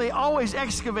 You know, they always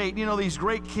excavate, these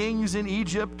great kings in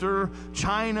Egypt or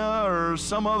China or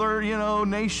some other,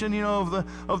 nation,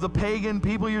 of the pagan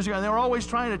people years ago. And they were always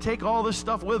trying to take all this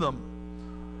stuff with them.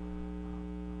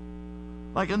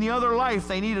 Like in the other life,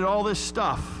 they needed all this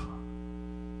stuff.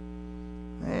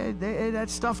 That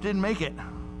stuff didn't make it.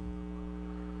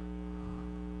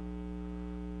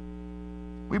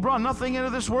 We brought nothing into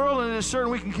this world, and it is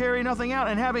certain we can carry nothing out.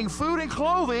 And having food and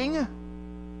clothing,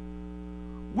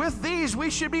 with these we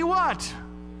should be what?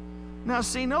 Now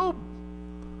see, no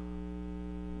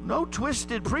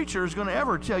twisted preacher is going to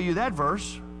ever tell you that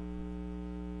verse.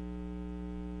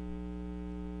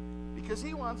 Because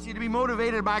he wants you to be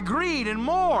motivated by greed and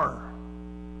more.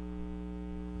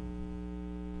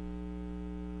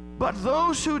 But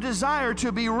those who desire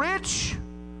to be rich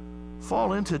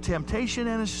fall into temptation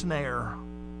and a snare.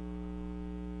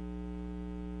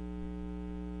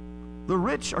 The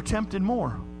rich are tempted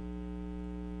more.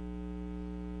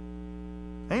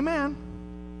 Amen.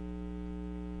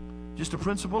 Just a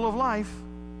principle of life.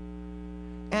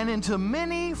 And into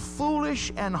many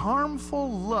foolish and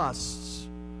harmful lusts,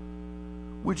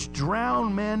 which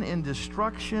drown men in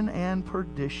destruction and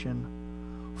perdition.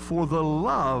 For the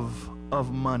love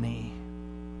of money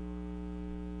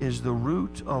is the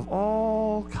root of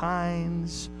all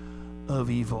kinds of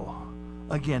evil.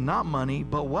 Again, not money,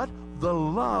 but what? The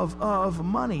love of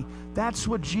money. That's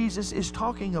what Jesus is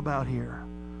talking about here.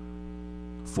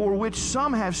 For which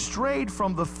some have strayed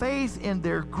from the faith in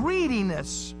their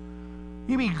greediness.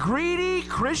 You mean greedy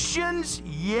Christians?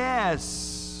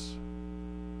 Yes.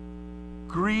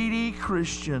 Greedy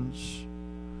Christians.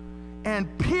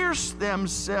 And pierced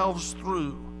themselves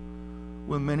through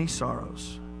with many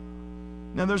sorrows.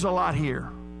 Now there's a lot here.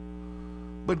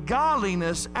 But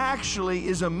godliness actually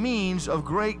is a means of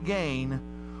great gain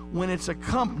when it's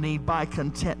accompanied by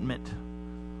contentment.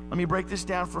 Let me break this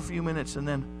down for a few minutes and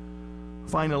then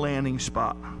find a landing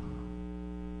spot.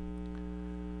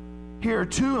 Here are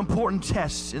two important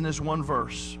tests in this one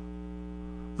verse.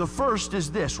 The first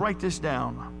is this. Write this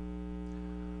down.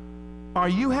 Are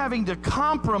you having to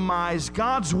compromise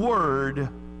God's word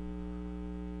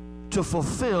to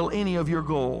fulfill any of your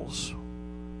goals?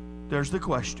 There's the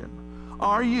question.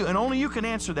 Are you? And only you can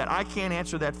answer that. I can't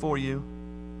answer that for you.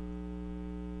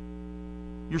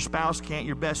 Your spouse can't.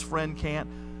 Your best friend can't.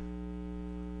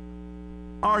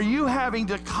 Are you having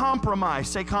to compromise?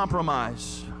 Say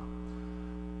compromise.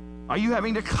 Are you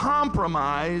having to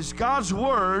compromise God's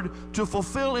word to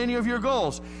fulfill any of your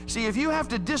goals? See, if you have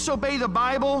to disobey the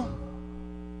Bible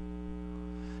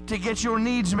to get your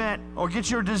needs met, or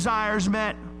get your desires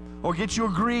met, or get your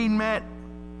greed met,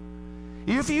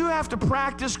 if you have to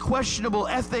practice questionable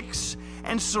ethics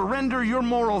and surrender your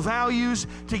moral values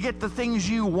to get the things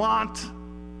you want,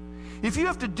 if you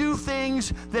have to do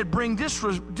things that bring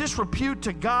disrepute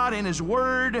to God and His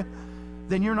Word,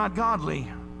 then you're not godly.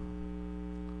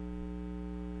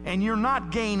 And you're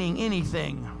not gaining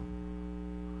anything.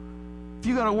 If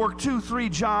you got to work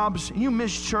 2-3 jobs, you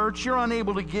miss church, you're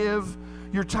unable to give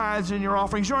your tithes and your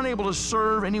offerings, you're unable to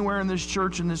serve anywhere in this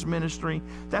church, in this ministry,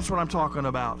 that's what I'm talking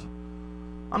about.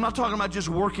 I'm not talking about just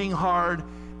working hard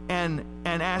and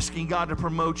asking God to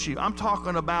promote you. I'm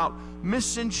talking about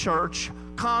missing church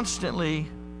constantly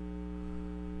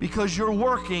because you're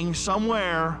working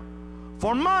somewhere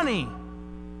for money.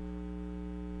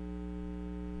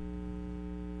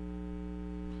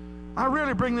 I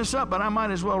rarely bring this up, but I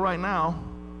might as well right now.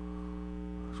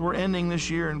 So we're ending this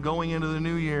year and going into the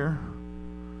new year.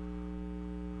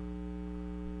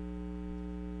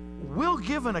 We'll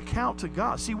give an account to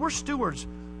God. See, we're stewards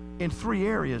in 3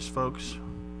 areas, folks.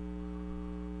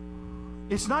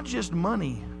 It's not just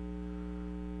money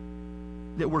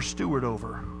that we're steward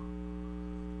over.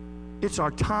 It's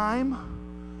our time,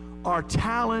 our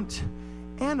talent,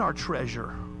 and our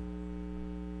treasure.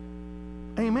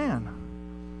 Amen.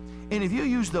 And if you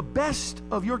use the best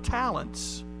of your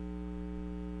talents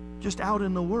just out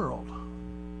in the world,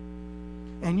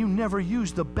 and you never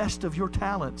use the best of your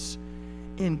talents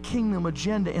in kingdom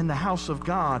agenda in the house of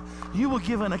God, you will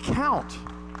give an account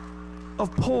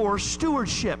of poor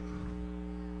stewardship.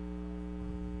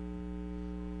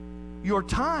 Your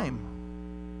time,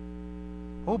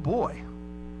 oh boy,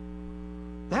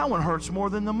 that one hurts more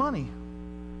than the money.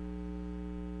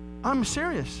 I'm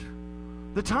serious.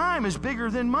 The time is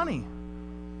bigger than money.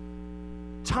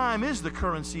 Time is the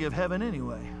currency of heaven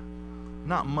anyway,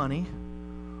 not money.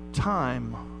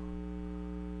 Time.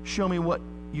 Show me what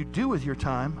you do with your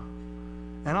time,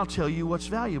 and I'll tell you what's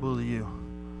valuable to you.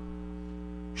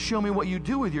 Show me what you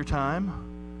do with your time,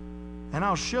 and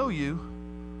I'll show you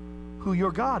who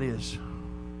your God is.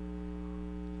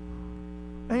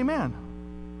 Amen.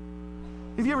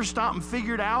 Have you ever stopped and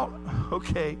figured out,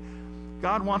 okay,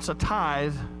 God wants a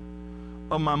tithe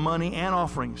of my money and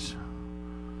offerings.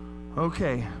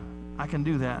 Okay, I can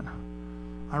do that.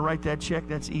 I write that check,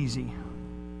 that's easy.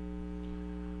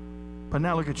 But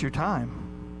now look at your time.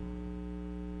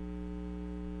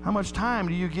 How much time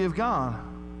do you give God?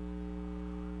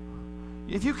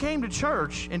 If you came to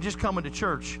church, and just coming to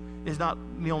church is not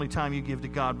the only time you give to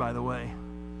God, by the way.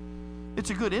 It's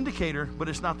a good indicator, but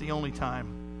it's not the only time.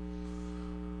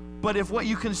 But if what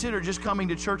you consider just coming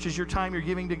to church is your time you're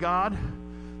giving to God,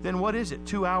 then what is it,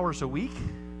 2 hours a week?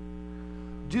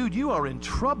 Dude, you are in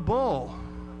trouble.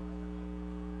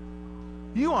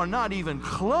 You are not even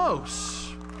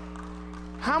close.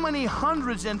 How many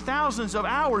hundreds and thousands of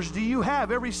hours do you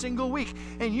have every single week?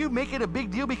 And you make it a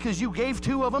big deal because you gave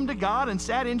 2 of them to God and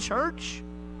sat in church?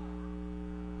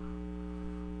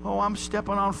 Oh, I'm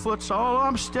stepping on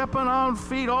I'm stepping on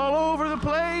feet all over the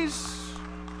place.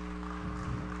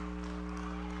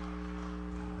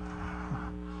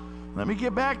 Let me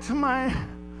get back to my,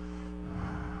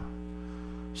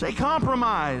 say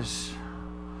compromise.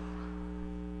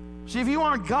 See, if you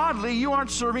aren't godly, you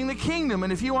aren't serving the kingdom.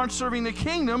 And if you aren't serving the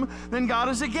kingdom, then God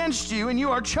is against you and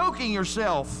you are choking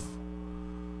yourself.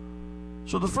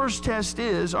 So the first test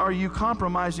is, are you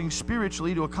compromising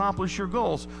spiritually to accomplish your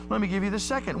goals? Let me give you the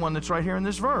second one that's right here in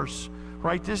this verse.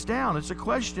 Write this down. It's a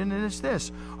question, and it's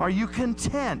this. Are you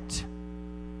content?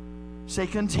 Say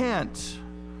content.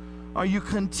 Are you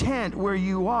content where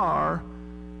you are,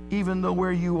 even though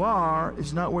where you are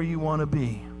is not where you want to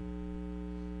be?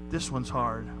 This one's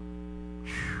hard.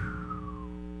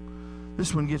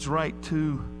 This one gets right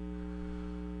to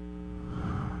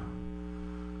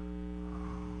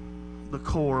the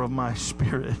core of my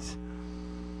spirit.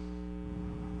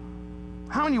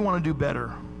 How many want to do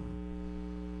better?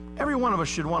 Every one of us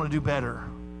should want to do better.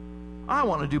 I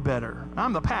want to do better.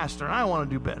 I'm the pastor, and I want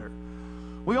to do better.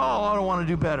 We all ought to want to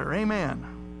do better. Amen.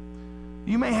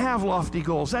 You may have lofty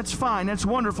goals. That's fine. That's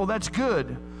wonderful. That's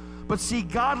good. But see,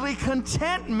 godly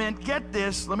contentment, get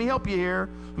this, let me help you here.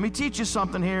 Let me teach you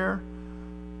something here.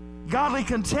 Godly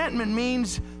contentment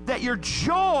means that your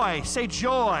joy, say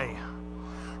joy.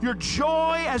 Your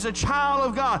joy as a child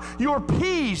of God, your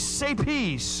peace, say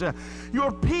peace,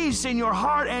 your peace in your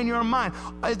heart and your mind,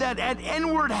 that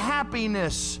inward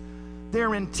happiness,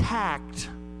 they're intact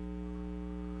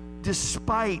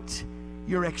despite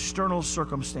your external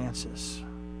circumstances.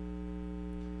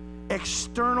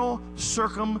 External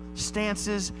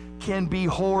circumstances can be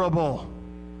horrible,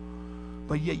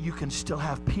 but yet you can still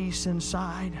have peace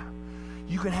inside.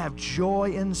 You can have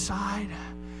joy inside.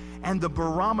 And the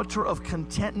barometer of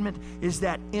contentment is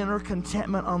that inner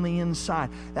contentment on the inside.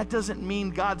 That doesn't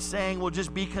mean God's saying, well,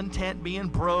 just be content being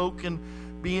broke and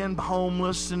being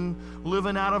homeless and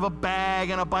living out of a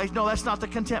bag and a bike. No, that's not the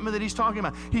contentment that he's talking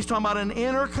about. He's talking about an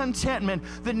inner contentment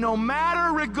that no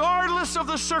matter, regardless of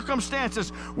the circumstances,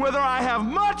 whether I have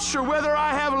much or whether I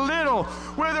have little,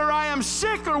 whether I am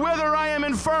sick or whether I am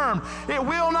infirm, it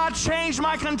will not change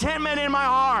my contentment in my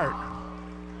heart.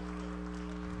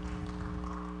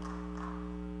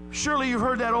 Surely you've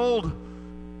heard that old,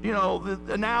 the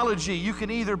analogy. You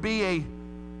can either be a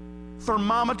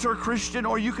thermometer Christian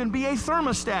or you can be a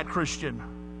thermostat Christian.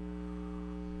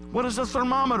 What is a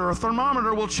thermometer? A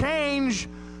thermometer will change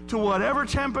to whatever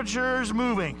temperature is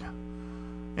moving.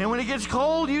 And when it gets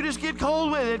cold, you just get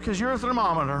cold with it because you're a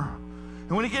thermometer.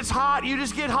 And when it gets hot, you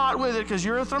just get hot with it because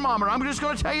you're a thermometer. I'm just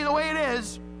going to tell you the way it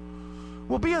is.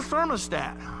 Well, be a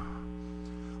thermostat.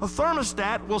 A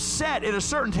thermostat will set at a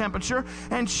certain temperature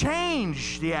and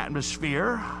change the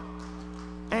atmosphere.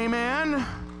 Amen.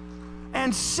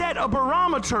 And set a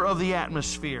barometer of the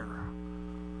atmosphere.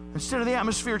 Instead of the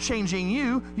atmosphere changing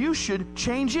you, you should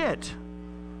change it.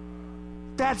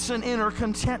 That's an inner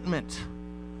contentment.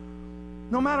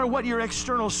 No matter what your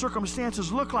external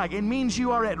circumstances look like, it means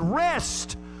you are at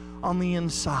rest on the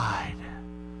inside.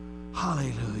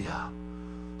 Hallelujah.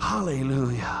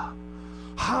 Hallelujah.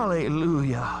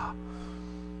 Hallelujah.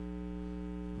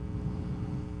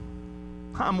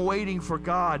 I'm waiting for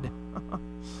God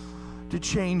to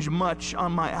change much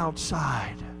on my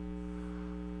outside,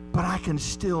 but I can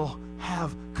still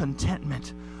have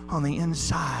contentment on the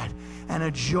inside and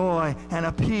a joy and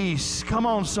a peace. Come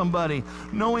on, somebody.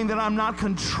 Knowing that I'm not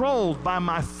controlled by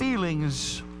my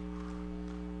feelings.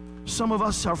 Some of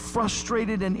us are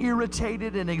frustrated and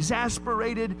irritated and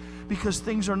exasperated because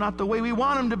things are not the way we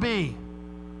want them to be.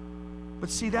 But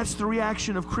see, that's the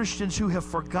reaction of Christians who have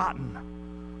forgotten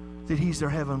that He's their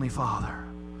Heavenly Father.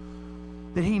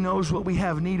 That He knows what we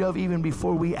have need of even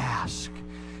before we ask.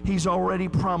 He's already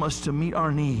promised to meet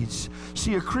our needs.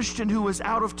 See, a Christian who is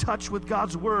out of touch with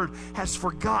God's Word has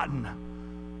forgotten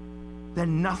that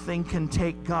nothing can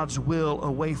take God's will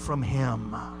away from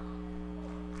him.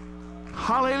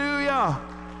 Hallelujah.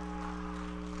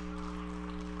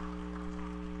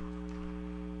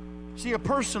 See, a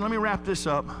person, let me wrap this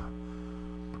up.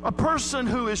 A person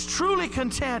who is truly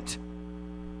content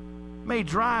may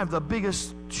drive the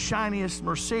biggest, shiniest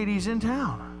Mercedes in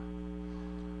town.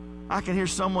 I can hear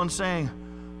someone saying,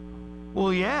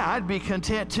 well, yeah, I'd be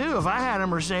content too if I had a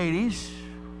Mercedes.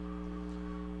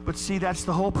 But see, that's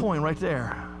the whole point right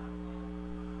there.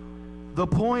 The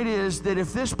point is that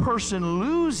if this person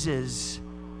loses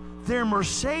their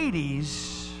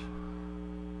Mercedes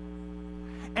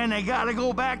and they got to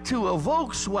go back to a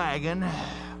Volkswagen,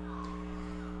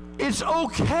 it's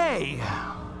okay,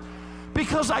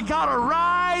 because I got a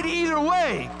ride either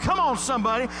way. Come on,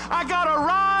 somebody. I got a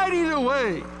ride either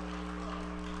way.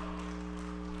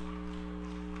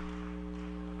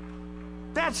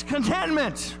 That's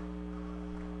contentment.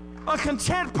 A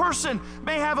content person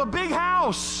may have a big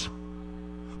house,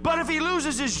 But if he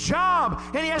loses his job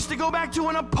and he has to go back to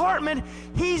an apartment,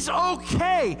 he's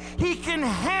okay. He can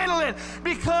handle it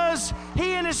because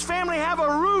he and his family have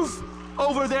a roof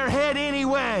over their head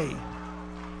anyway.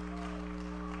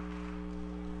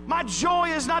 My joy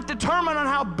is not determined on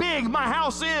how big my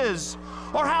house is,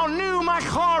 or how new my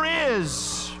car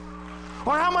is,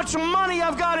 or how much money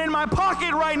I've got in my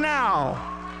pocket right now.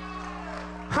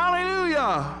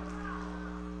 Hallelujah.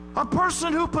 A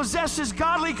person who possesses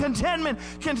godly contentment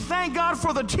can thank God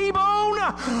for the T-bone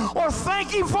or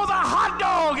thank Him for the hot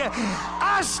dog.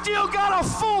 I still got a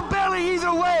full belly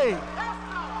either way.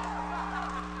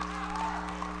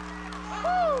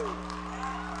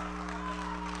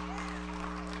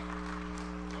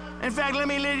 In fact, let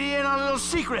me let you in on a little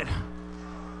secret.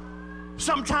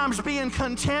 Sometimes being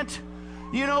content,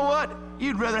 you know what?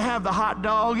 You'd rather have the hot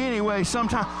dog anyway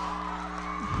sometimes.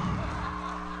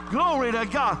 Glory to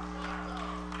God.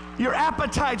 Your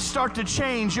appetites start to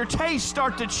change. Your tastes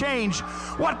start to change.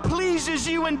 What pleases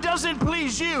you and doesn't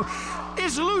please you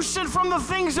is loosened from the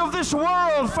things of this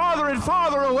world farther and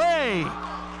farther away.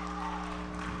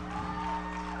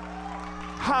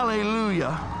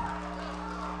 Hallelujah.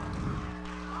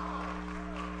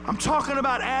 I'm talking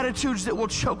about attitudes that will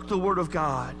choke the Word of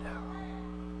God.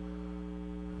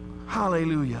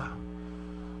 Hallelujah.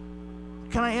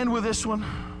 Can I end with this one?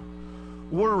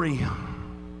 Worry.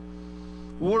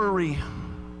 Worry.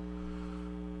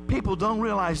 People don't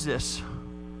realize this,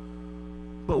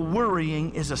 but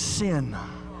worrying is a sin.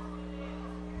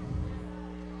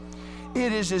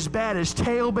 It is as bad as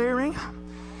talebearing.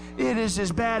 It is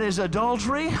as bad as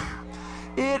adultery.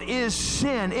 It is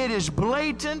sin. It is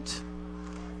blatant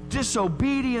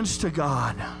disobedience to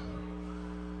God.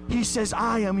 He says,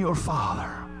 I am your Father.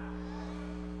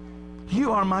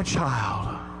 You are my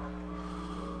child.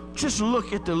 Just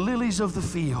look at the lilies of the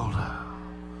field.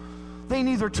 They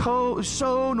neither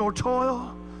sow nor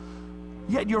toil,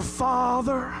 yet your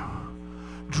Father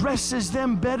dresses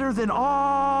them better than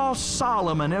all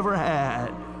Solomon ever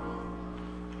had.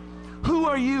 Who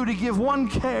are you to give one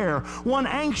care, one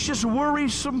anxious,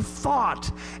 worrisome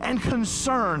thought and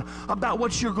concern about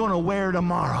what you're going to wear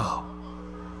tomorrow?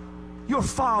 Your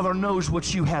Father knows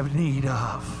what you have need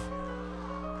of.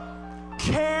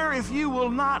 Care if you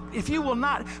will not,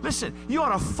 listen, you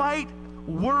ought to fight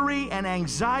worry and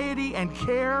anxiety and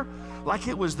care like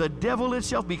it was the devil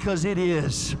itself, because it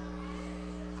is.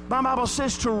 My Bible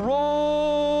says to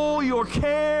roll your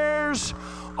cares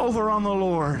over on the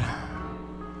Lord.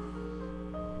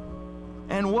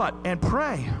 And what? And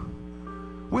pray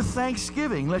with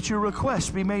thanksgiving. Let your requests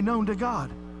be made known to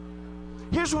God.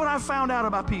 Here's what I found out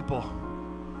about people.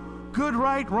 Good,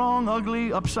 right, wrong,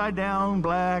 ugly, upside down,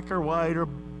 black or white, or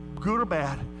good or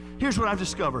bad. Here's what I've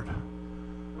discovered.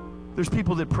 There's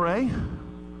people that pray,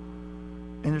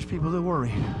 and there's people that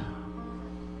worry.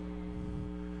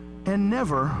 And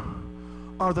never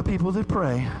are the people that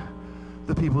pray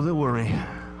the people that worry.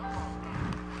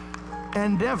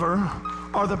 And never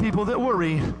are the people that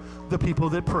worry the people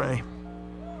that pray.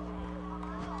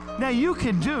 Now you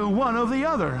can do one or the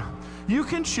other. You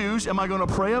can choose, am I going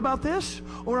to pray about this,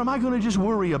 or am I going to just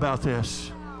worry about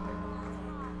this?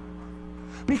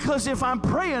 Because if I'm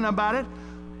praying about it,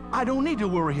 I don't need to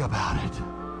worry about it.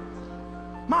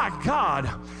 My God.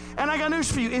 And I got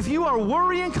news for you. If you are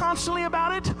worrying constantly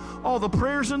about it, all the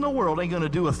prayers in the world ain't going to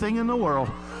do a thing in the world,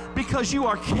 because you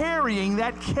are carrying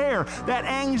that care, that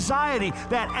anxiety,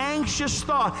 that anxious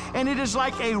thought, and it is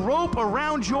like a rope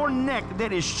around your neck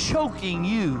that is choking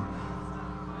you.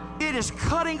 It is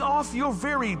cutting off your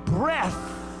very breath.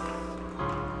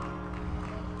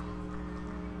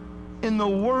 In the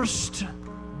worst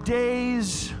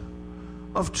days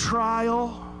of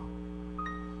trial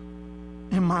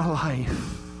in my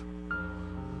life,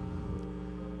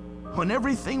 when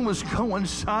everything was going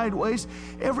sideways,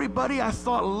 everybody I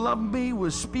thought loved me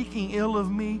was speaking ill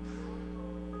of me.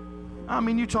 I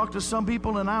mean, you talk to some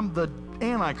people and I'm the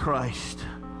Antichrist.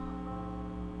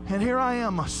 And here I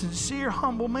am, a sincere,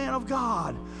 humble man of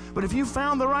God. But if you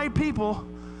found the right people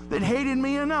that hated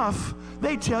me enough,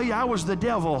 they tell you I was the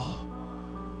devil.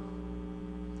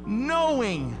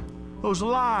 Knowing those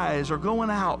lies are going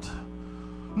out.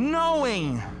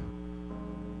 Knowing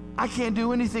I can't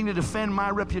do anything to defend my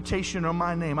reputation or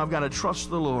my name. I've got to trust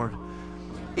the Lord.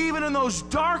 Even in those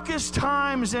darkest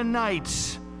times and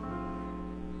nights.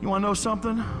 You want to know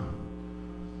something?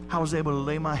 I was able to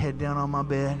lay my head down on my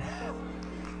bed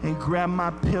and grab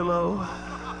my pillow.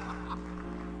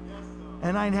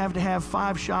 And I didn't have to have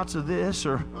 5 shots of this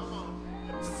or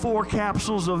 4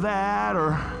 capsules of that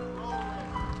or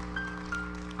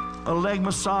a leg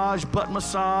massage, butt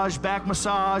massage, back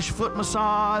massage, foot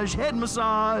massage, head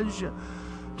massage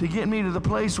to get me to the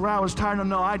place where I was tired of,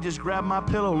 no, I just grabbed my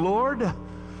pillow. Lord,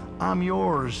 I'm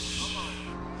yours.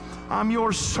 I'm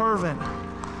your servant.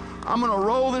 I'm going to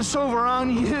roll this over on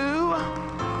you.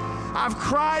 I've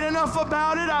cried enough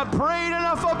about it. I've prayed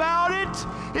enough about it.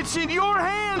 It's in your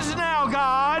hands now,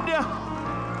 God.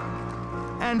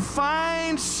 And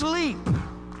find sleep.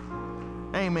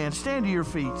 Amen. Stand to your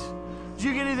feet. Did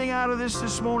you get anything out of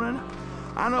this morning?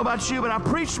 I don't know about you, but I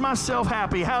preached myself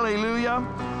happy. Hallelujah.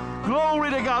 Glory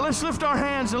to God. Let's lift our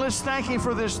hands and let's thank Him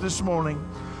for this morning.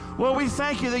 Lord, we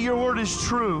thank you that your word is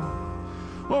true.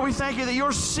 Lord, we thank you that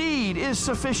your seed is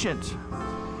sufficient.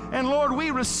 And Lord, we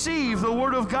receive the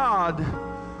word of God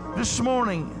this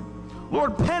morning.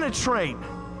 Lord, penetrate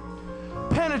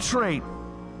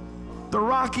the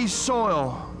rocky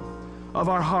soil of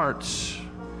our hearts.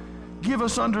 Give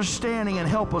us understanding and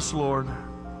help us, Lord.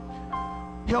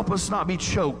 Help us not be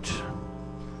choked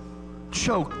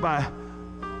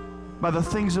by the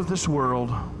things of this world.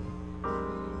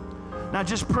 Now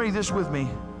just pray this with me.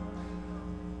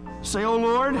 Say, oh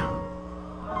Lord,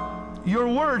 your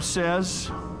word says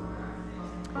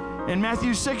in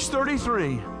Matthew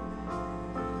 6:33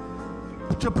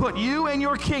 to put you and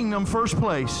your kingdom first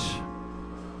place.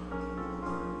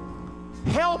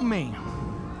 Help me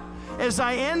as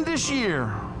I end this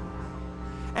year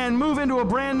and move into a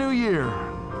brand new year.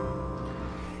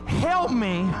 Help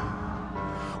me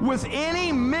with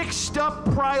any mixed up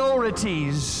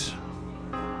priorities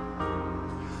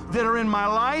that are in my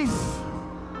life,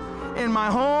 in my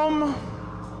home,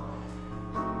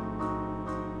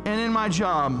 and in my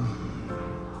job.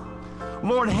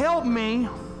 Lord, help me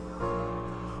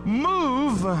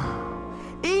move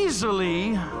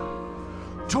easily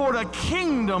toward a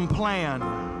kingdom plan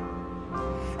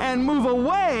and move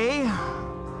away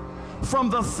from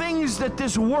the things that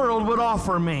this world would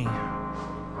offer me.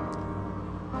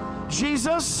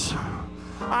 Jesus,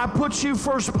 I put you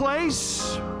first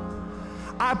place.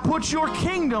 I put your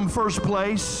kingdom first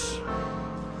place.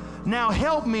 Now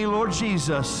help me, Lord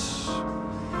Jesus.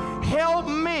 Help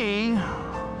me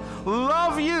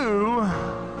love you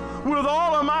with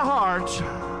all of my heart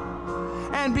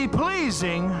and be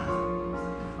pleasing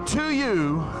to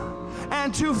you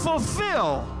and to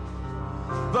fulfill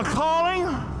the calling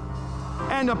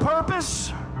and the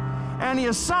purpose and the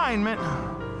assignment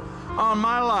on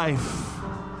my life.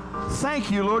 Thank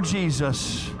you, Lord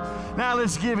Jesus. Now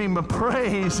let's give him a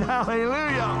praise.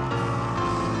 Hallelujah.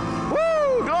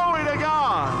 Woo! Glory to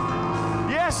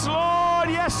God. Yes, Lord.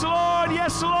 Yes, Lord.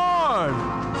 Yes, Lord.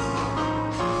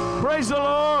 Praise the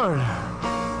Lord.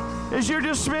 As you're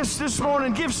dismissed this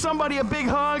morning, give somebody a big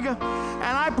hug. And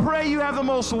I pray you have the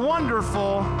most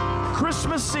wonderful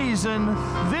Christmas season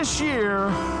this year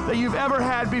that you've ever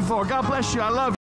had before. God bless you. I love you.